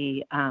to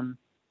the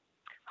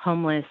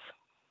homeless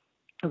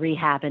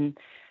rehab, and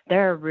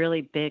there are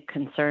really big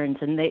concerns,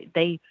 and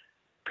they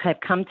have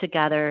come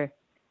together.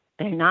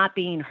 They're not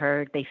being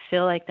heard. They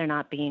feel like they're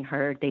not being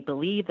heard. They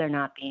believe they're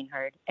not being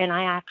heard. And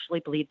I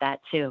actually believe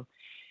that too.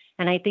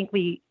 And I think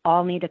we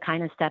all need to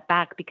kind of step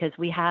back because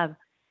we have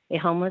a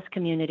homeless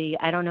community.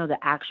 I don't know the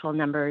actual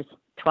numbers,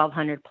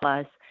 1,200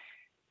 plus,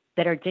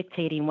 that are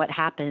dictating what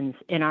happens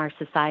in our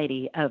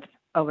society of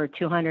over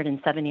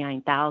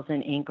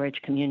 279,000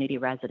 Anchorage community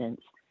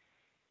residents.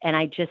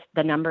 And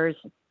the numbers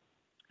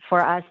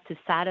for us to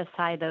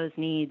satisfy those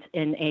needs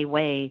in a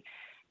way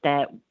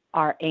that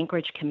our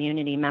Anchorage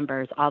community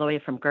members, all the way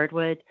from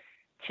Girdwood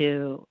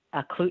to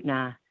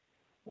Clutna,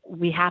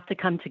 we have to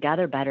come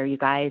together better, you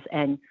guys,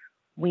 and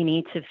we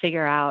need to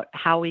figure out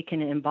how we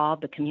can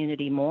involve the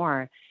community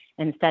more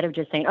instead of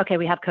just saying, okay,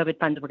 we have COVID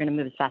funds, we're going to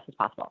move as fast as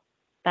possible.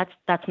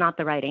 That's not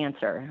the right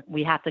answer.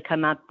 We have to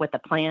come up with a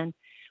plan.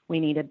 We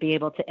need to be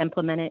able to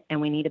implement it, and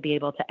we need to be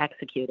able to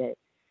execute it.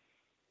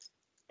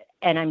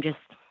 And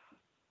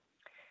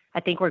I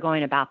think we're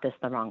going about this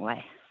the wrong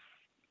way.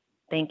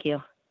 Thank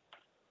you.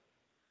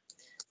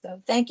 So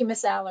thank you,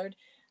 Ms. Allard.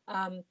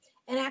 And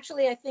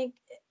actually, I think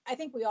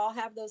we all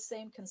have those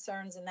same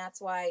concerns, and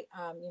that's why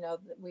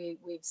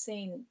we've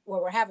seen where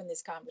we're having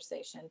this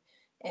conversation.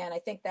 And I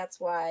think that's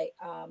why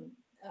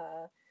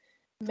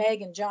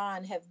Meg and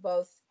John have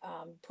both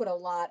put a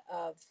lot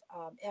of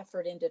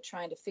effort into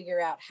trying to figure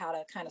out how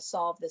to kind of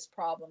solve this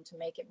problem to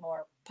make it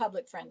more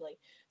public friendly.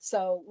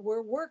 So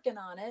we're working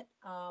on it.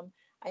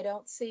 I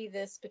don't see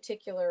this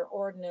particular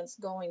ordinance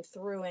going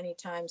through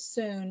anytime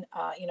soon,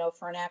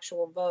 for an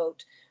actual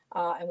vote.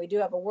 And we do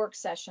have a work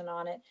session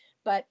on it.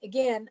 But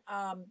again,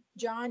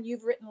 John,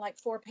 you've written like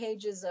 4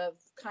 pages of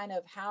kind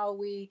of how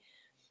we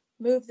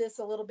move this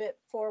a little bit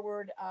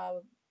forward,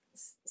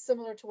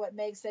 similar to what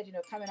Meg said,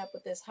 coming up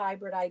with this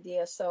hybrid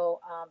idea.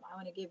 So I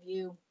want to give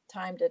you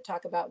time to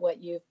talk about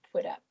what you've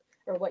put up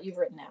or what you've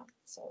written out.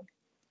 So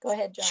go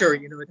ahead, John. Sure.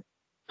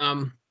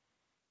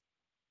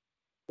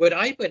 What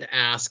I would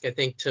ask, I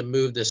think, to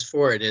move this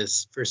forward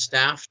is for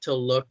staff to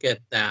look at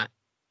that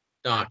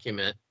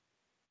document,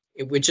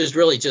 which is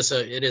really just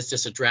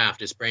a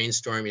draft. It's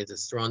brainstorming.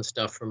 It's throwing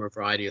stuff from a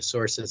variety of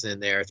sources in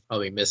there. It's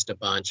probably missed a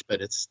bunch,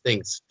 but it's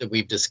things that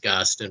we've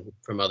discussed and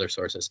from other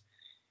sources.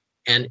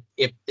 And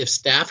if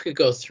staff could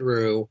go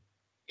through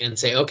and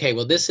say, okay,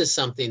 well, this is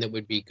something that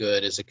would be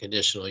good as a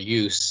conditional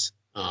use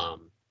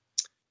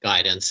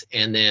guidance,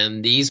 and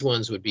then these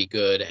ones would be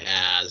good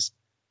as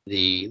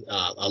a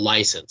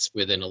license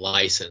within a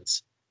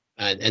license,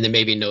 and then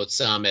maybe note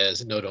some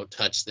as no, don't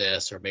touch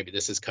this, or maybe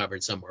this is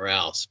covered somewhere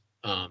else,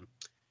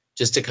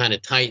 just to kind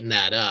of tighten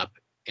that up,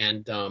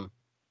 and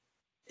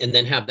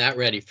then have that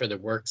ready for the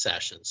work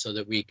session, so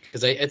that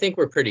because I think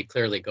we're pretty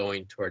clearly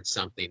going towards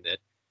something that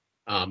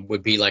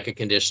would be like a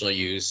conditional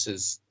use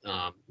is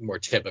more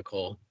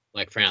typical,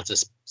 like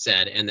Francis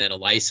said, and then a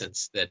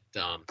license that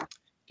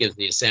gives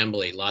the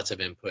assembly lots of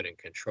input and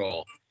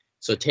control.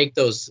 So take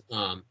those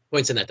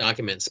points in that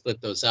document and split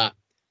those up.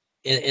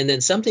 And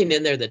then something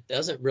in there that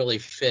doesn't really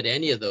fit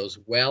any of those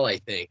well, I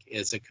think,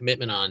 is a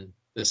commitment on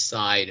the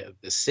side of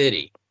the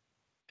city.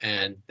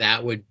 And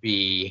that would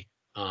be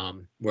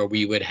where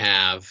we would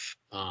have,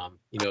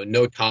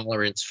 no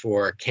tolerance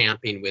for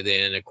camping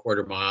within a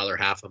quarter mile or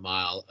half a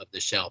mile of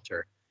the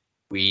shelter.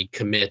 We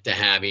commit to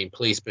having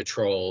police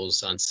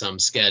patrols on some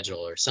schedule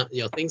or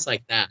something, things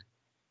like that,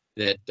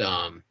 that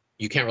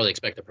you can't really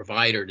expect the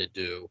provider to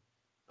do.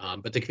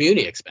 But the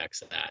community expects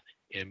that,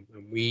 and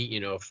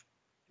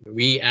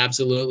we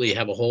absolutely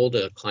have a hole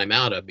to climb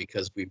out of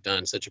because we've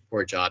done such a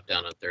poor job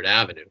down on 3rd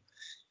Avenue,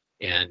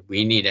 and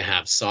we need to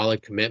have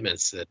solid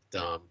commitments that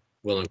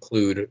will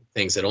include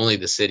things that only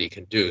the city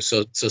can do.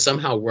 So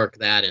somehow work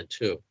that in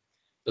too.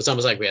 So it's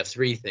almost like we have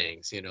 3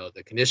 things,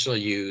 the conditional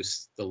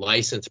use, the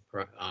license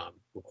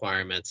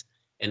requirements,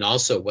 and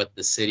also what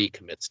the city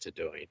commits to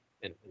doing,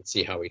 and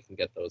see how we can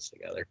get those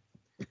together.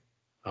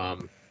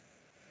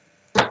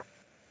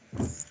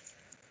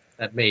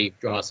 That may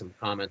draw some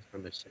comments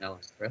from Michelle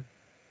and Chris.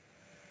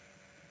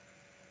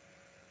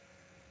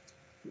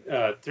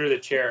 Through the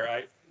chair,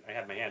 I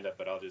have my hand up,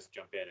 but I'll just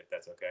jump in if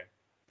that's okay.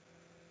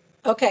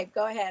 Okay,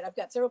 go ahead. I've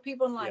got several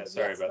people in line. Yeah,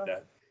 sorry about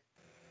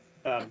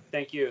that.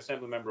 Thank you,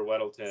 Assemblymember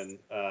Weddleton.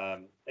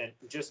 And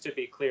just to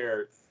be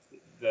clear,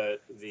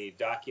 the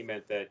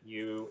document that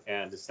you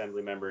and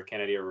Assemblymember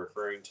Kennedy are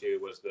referring to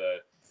was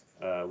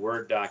the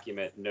Word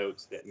document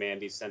notes that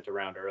Mandy sent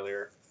around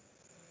earlier.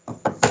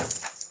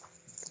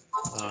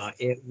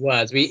 It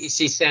was.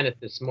 She sent it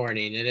this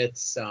morning, and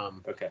it's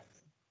okay.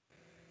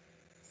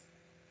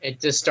 It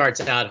just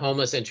starts out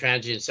homeless and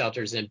transient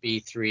shelters in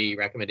B3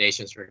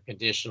 recommendations for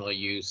conditional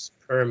use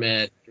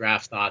permit,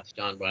 draft thoughts,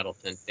 John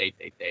Weddleton,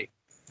 date.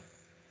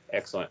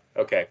 Excellent.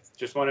 Okay,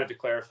 just wanted to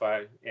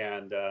clarify,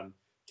 and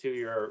to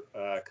your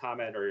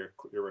comment or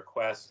your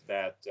request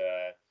that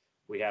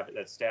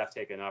that staff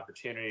take an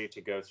opportunity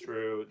to go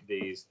through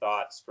these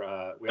thoughts.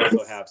 We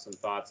also have some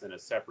thoughts in a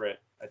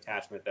separate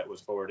attachment that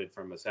was forwarded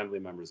from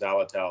Assemblymember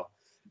Zalatel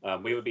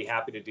we would be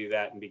happy to do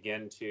that and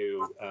begin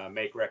to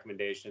make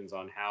recommendations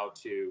on how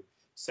to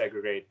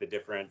segregate the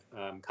different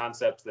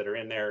concepts that are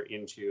in there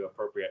into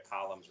appropriate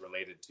columns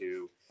related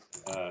to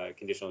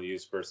conditional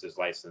use versus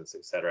license,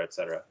 et cetera, et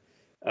cetera.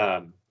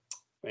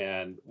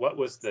 And what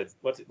is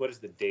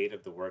the date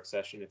of the work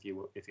session, if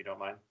you don't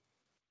mind?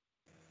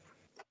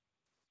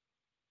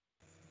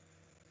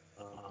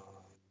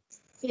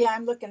 Yeah,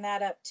 I'm looking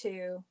that up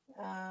too.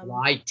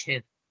 July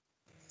 10th.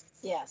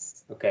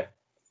 Yes. Okay.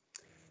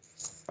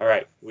 All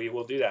right, we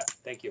will do that.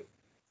 Thank you.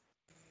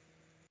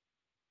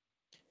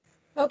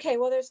 Okay,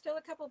 well, there's still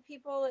a couple of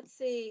people. Let's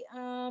see.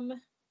 Got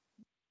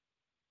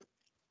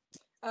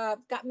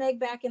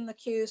Meg back in the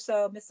queue,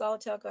 so Ms.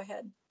 Zolotel, go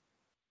ahead.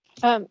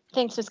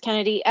 Thanks, Ms.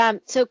 Kennedy.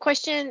 So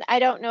question, I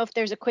don't know if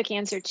there's a quick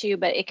answer to,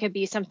 but it could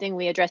be something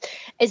we address.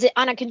 Is it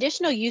on a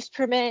conditional use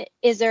permit?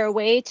 Is there a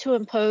way to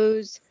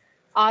impose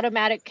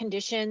automatic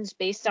conditions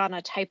based on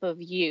a type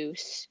of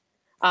use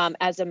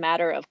as a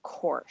matter of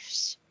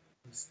course?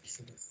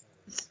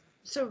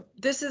 So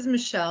this is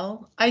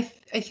Michelle. I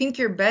think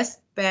your best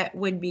bet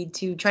would be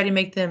to try to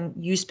make them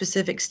use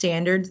specific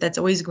standards. That's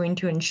always going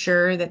to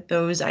ensure that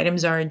those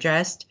items are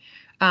addressed.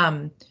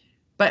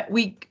 But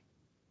we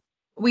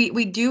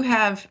do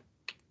have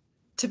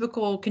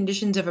typical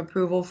conditions of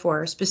approval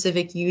for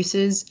specific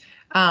uses.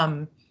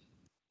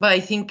 But I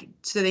think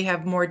so they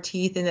have more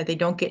teeth and that they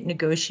don't get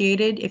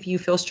negotiated. If you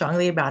feel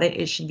strongly about it,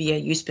 it should be a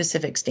use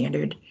specific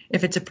standard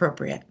if it's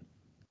appropriate.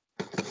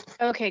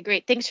 Okay,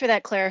 great. Thanks for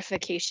that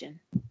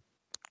clarification.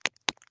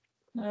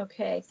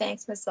 Okay,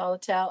 thanks, Ms.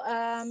 Zolotel.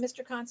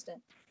 Mr.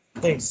 Constant.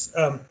 Thanks.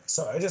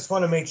 So I just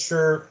want to make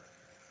sure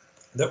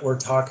that we're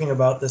talking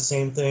about the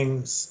same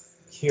things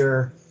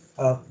here.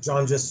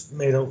 John just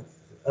made a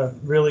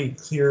really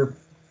clear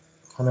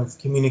kind of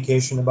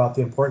communication about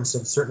the importance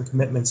of certain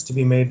commitments to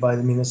be made by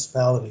the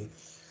municipality.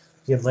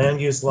 You have land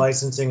use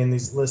licensing and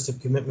these list of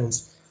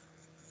commitments.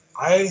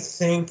 I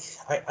think,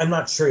 I'm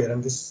not sure yet,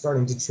 I'm just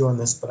starting to chew on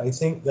this, but I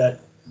think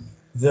that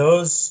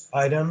those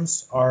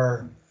items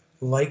are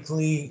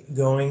likely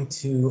going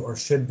to or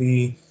should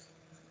be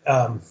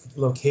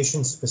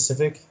location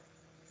specific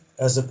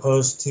as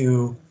opposed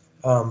to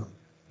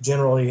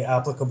generally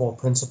applicable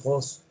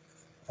principles.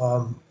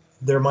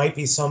 There might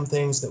be some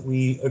things that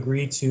we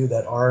agree to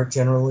that are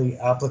generally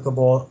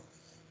applicable.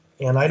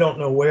 And I don't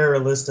know where a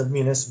list of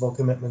municipal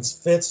commitments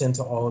fits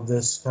into all of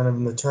this. Kind of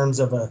in the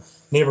terms of a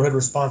neighborhood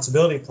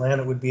responsibility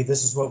plan, it would be,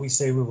 this is what we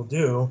say we will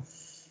do.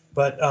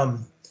 But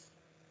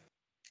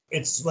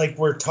it's like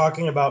we're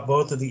talking about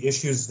both of the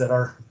issues that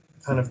are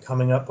kind of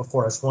coming up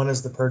before us. One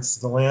is the purchase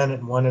of the land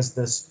and one is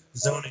this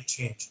zoning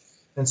change.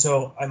 And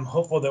so I'm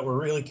hopeful that we're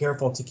really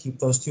careful to keep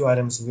those two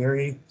items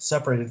very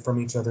separated from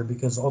each other,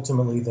 because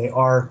ultimately they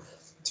are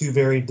two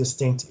very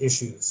distinct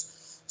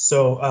issues.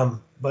 So,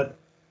 but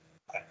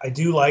I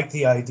do like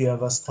the idea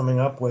of us coming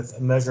up with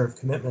a measure of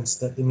commitments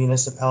that the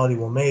municipality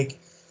will make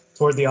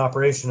toward the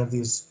operation of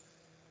these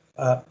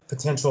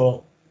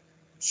potential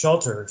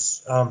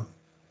shelters.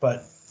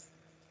 But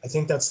I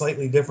think that's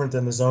slightly different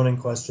than the zoning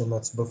question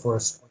that's before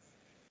us.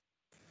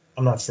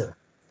 I'm not sure.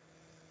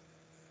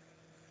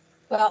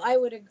 Well, I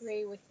would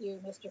agree with you,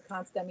 Mr.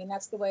 Constant. I mean,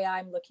 that's the way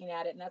I'm looking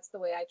at it. And that's the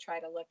way I try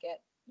to look at,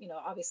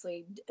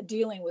 obviously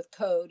dealing with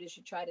code is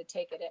you try to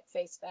take it at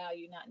face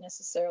value, not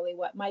necessarily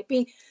what might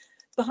be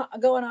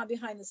going on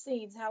behind the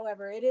scenes.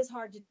 However, it is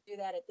hard to do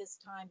that at this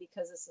time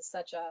because this is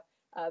such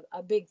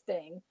a big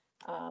thing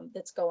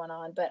that's going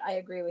on. But I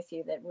agree with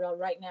you that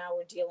right now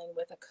we're dealing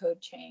with a code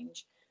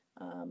change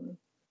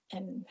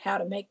and how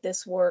to make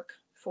this work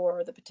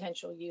for the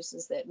potential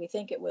uses that we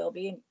think it will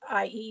be,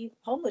 i.e.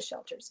 homeless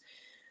shelters.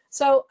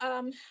 So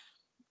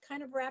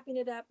kind of wrapping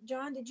it up,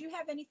 John, did you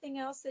have anything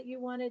else that you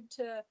wanted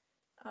to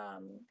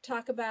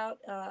talk about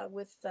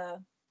with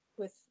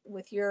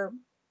your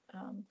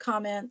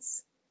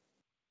comments?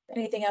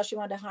 Anything else you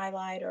wanted to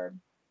highlight or?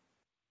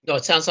 No,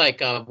 it sounds like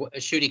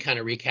Shooty kind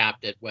of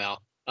recapped it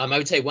well. I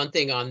would say one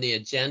thing on the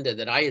agenda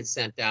that I had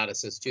sent out, it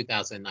says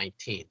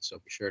 2019, so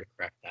be sure to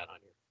correct that on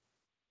your.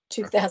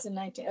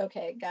 2019.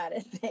 Okay, got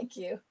it. Thank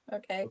you.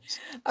 Okay.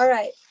 All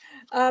right.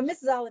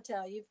 Mrs.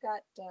 Zolotel, you've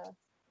got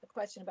a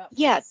question about.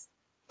 Yes.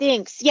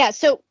 Thanks. Yeah,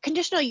 so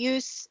conditional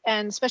use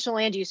and special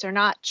land use are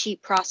not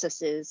cheap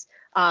processes.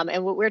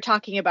 And what we're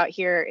talking about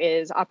here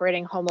is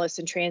operating homeless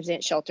and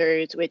transient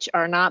shelters, which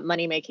are not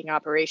money-making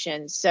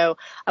operations. So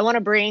I want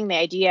to bring the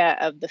idea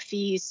of the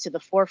fees to the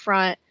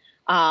forefront.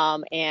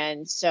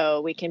 And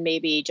so we can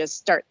maybe just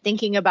start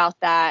thinking about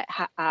that.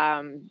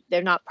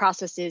 They're not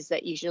processes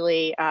that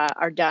usually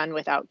are done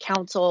without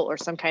counsel or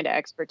some kind of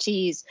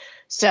expertise.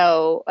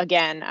 So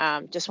again,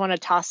 just want to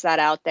toss that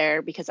out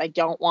there because I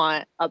don't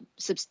want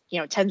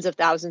tens of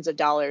thousands of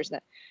dollars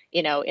that,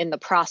 in the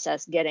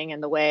process getting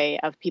in the way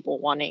of people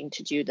wanting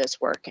to do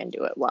this work and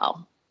do it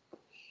well.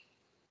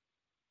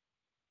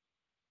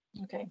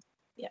 Okay.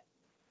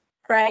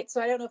 Right.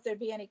 So I don't know if there'd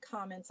be any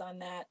comments on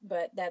that,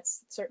 but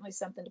that's certainly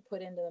something to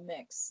put into the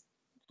mix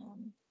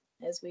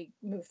as we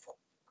move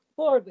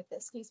forward with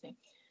this. Excuse me.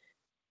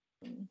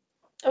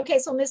 Okay,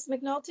 so Ms.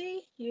 McNulty,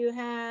 you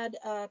had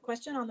a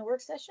question on the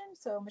work session.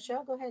 So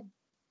Michelle, go ahead.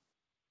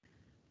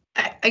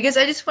 I guess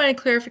I just wanted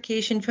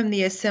clarification from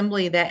the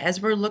assembly that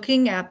as we're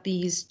looking at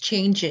these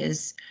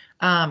changes,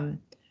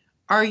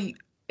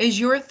 is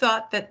your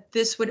thought that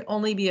this would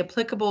only be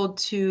applicable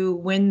to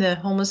when the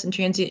homeless and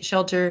transient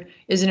shelter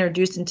is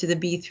introduced into the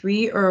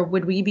B3, or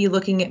would we be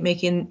looking at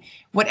making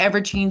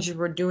whatever changes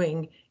we're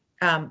doing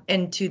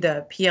into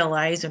the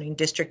PLI zoning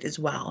district as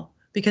well?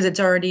 Because it's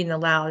already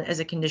allowed as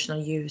a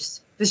conditional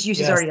use. This use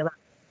is Yes. already allowed.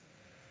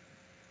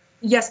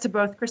 Yes to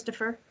both,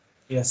 Christopher?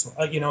 Yes,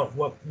 you know,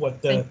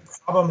 what the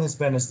problem has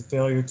been is the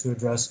failure to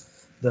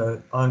address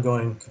the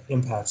ongoing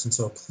impacts. And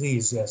so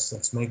please, yes,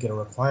 let's make it a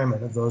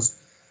requirement of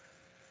those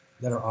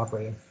that are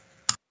operating.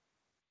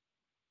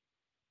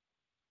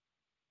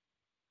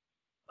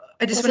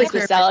 I just Well, want to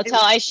Ms. clarify.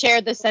 Salatel, I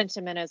shared the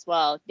sentiment as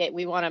well, that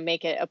we want to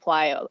make it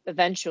apply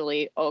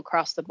eventually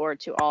across the board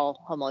to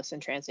all homeless and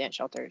transient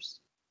shelters.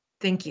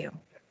 Thank you.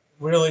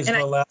 Really, And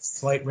the last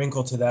slight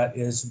wrinkle to that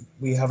is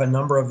we have a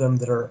number of them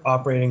that are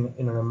operating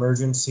in an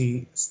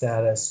emergency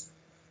status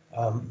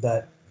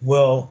that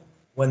will,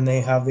 when they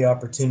have the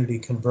opportunity,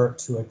 convert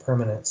to a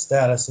permanent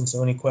status. And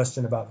so any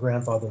question about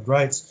grandfathered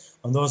rights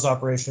on those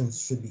operations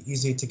should be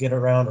easy to get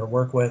around or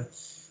work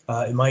with.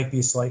 It might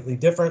be slightly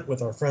different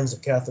with our friends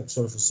at Catholic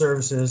Social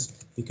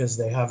Services because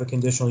they have a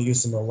conditional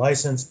use and no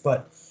license,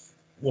 but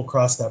we'll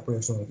cross that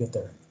bridge when we get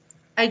there.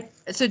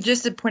 So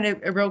just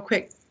a real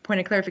quick point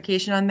of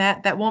clarification on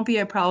that, that won't be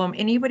a problem.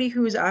 Anybody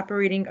who is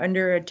operating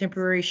under a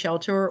temporary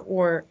shelter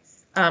or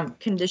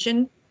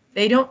condition,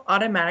 they don't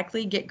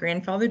automatically get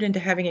grandfathered into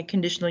having a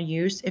conditional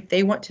use. If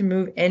they want to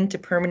move into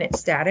permanent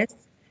status,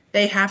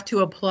 they have to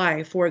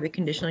apply for the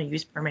conditional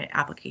use permit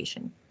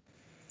application.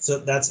 So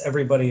that's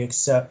everybody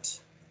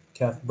except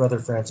Brother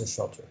Francis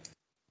Shelter.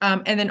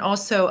 And then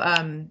also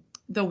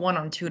the one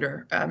on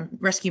Tudor,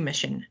 Rescue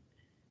Mission.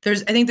 I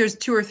think there's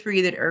 2 or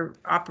 3 that are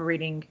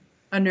operating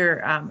under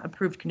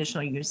approved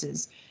conditional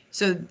uses.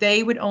 So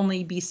they would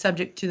only be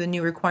subject to the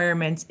new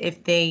requirements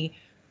if they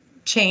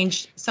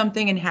changed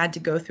something and had to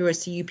go through a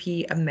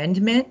CUP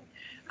amendment.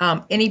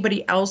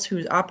 Anybody else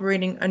who's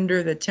operating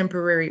under the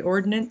temporary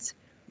ordinance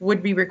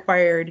would be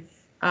required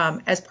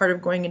as part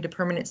of going into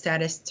permanent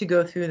status to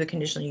go through the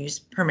conditional use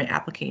permit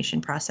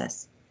application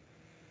process.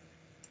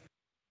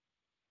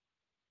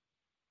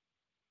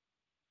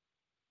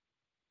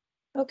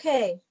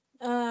 Okay,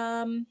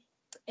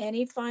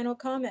 any final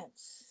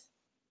comments?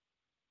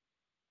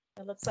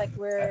 It looks like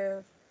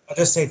we're I'll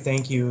just say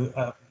thank you.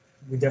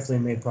 We definitely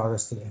made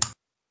progress today.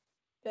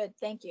 good,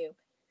 thank you.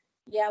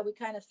 Yeah, we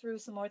kind of threw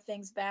some more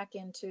things back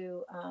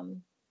into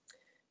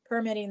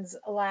permitting's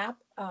lap,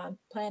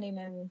 planning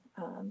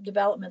and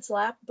development's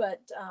lap,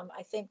 but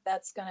I think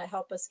that's going to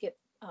help us get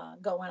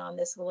going on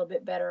this a little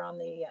bit better on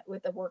the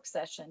with the work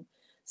session.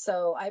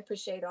 So I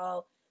appreciate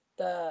all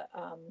the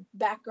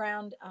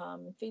background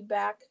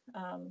feedback,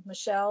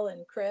 Michelle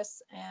and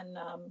Chris, and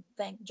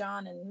thank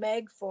John and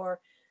Meg for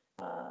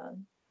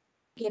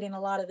getting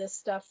a lot of this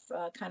stuff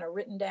kind of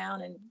written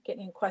down and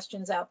getting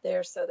questions out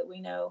there so that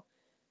we know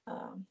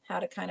how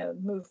to kind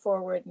of move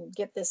forward and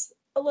get this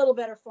a little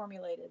better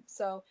formulated.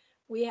 So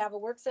we have a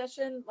work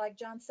session, like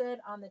John said,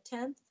 on the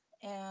 10th,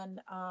 and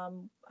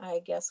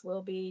I guess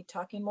we'll be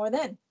talking more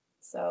then.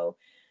 So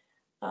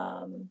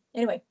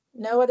anyway,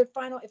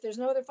 if there's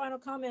no other final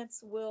comments,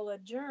 we'll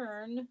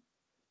adjourn.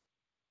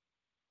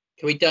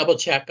 Can we double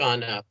check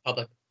on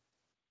public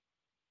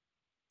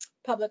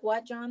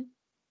What, John?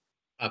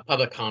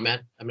 public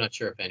comment? I'm not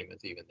sure if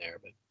anyone's even there,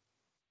 but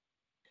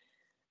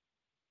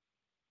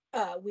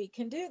We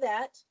can do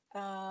that.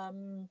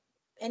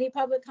 Any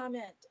public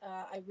comment?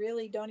 I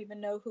really don't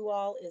even know who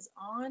all is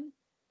on.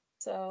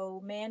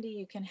 So Mandy,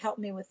 you can help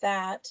me with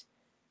that.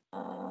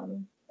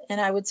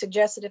 And I would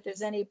suggest that if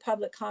there's any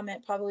public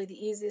comment, probably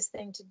the easiest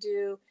thing to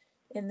do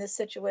in this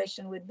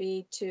situation would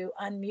be to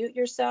unmute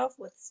yourself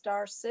with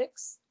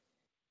 *6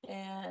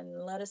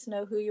 and let us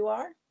know who you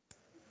are.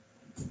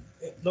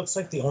 It looks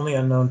like the only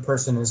unknown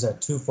person is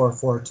at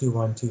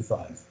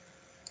 244-2125.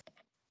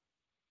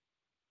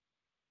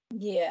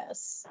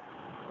 Yes.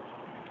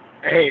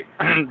 Hey,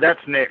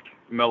 that's Nick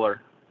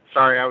Miller.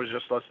 Sorry, I was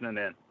just listening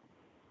in.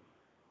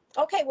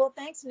 Okay, well,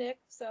 thanks, Nick.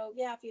 So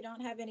yeah, if you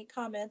don't have any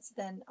comments,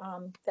 then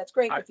that's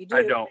great. If you do,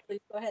 I don't. Please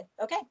go ahead.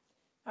 Okay,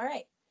 all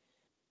right.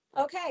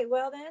 Okay,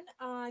 well then,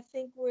 I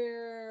think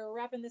we're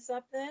wrapping this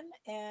up then.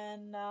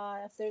 And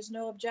if there's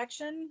no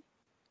objection,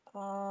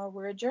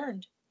 we're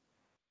adjourned.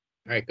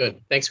 all right,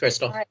 good. Thanks,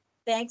 Crystal. All right,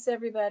 thanks,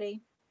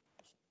 everybody.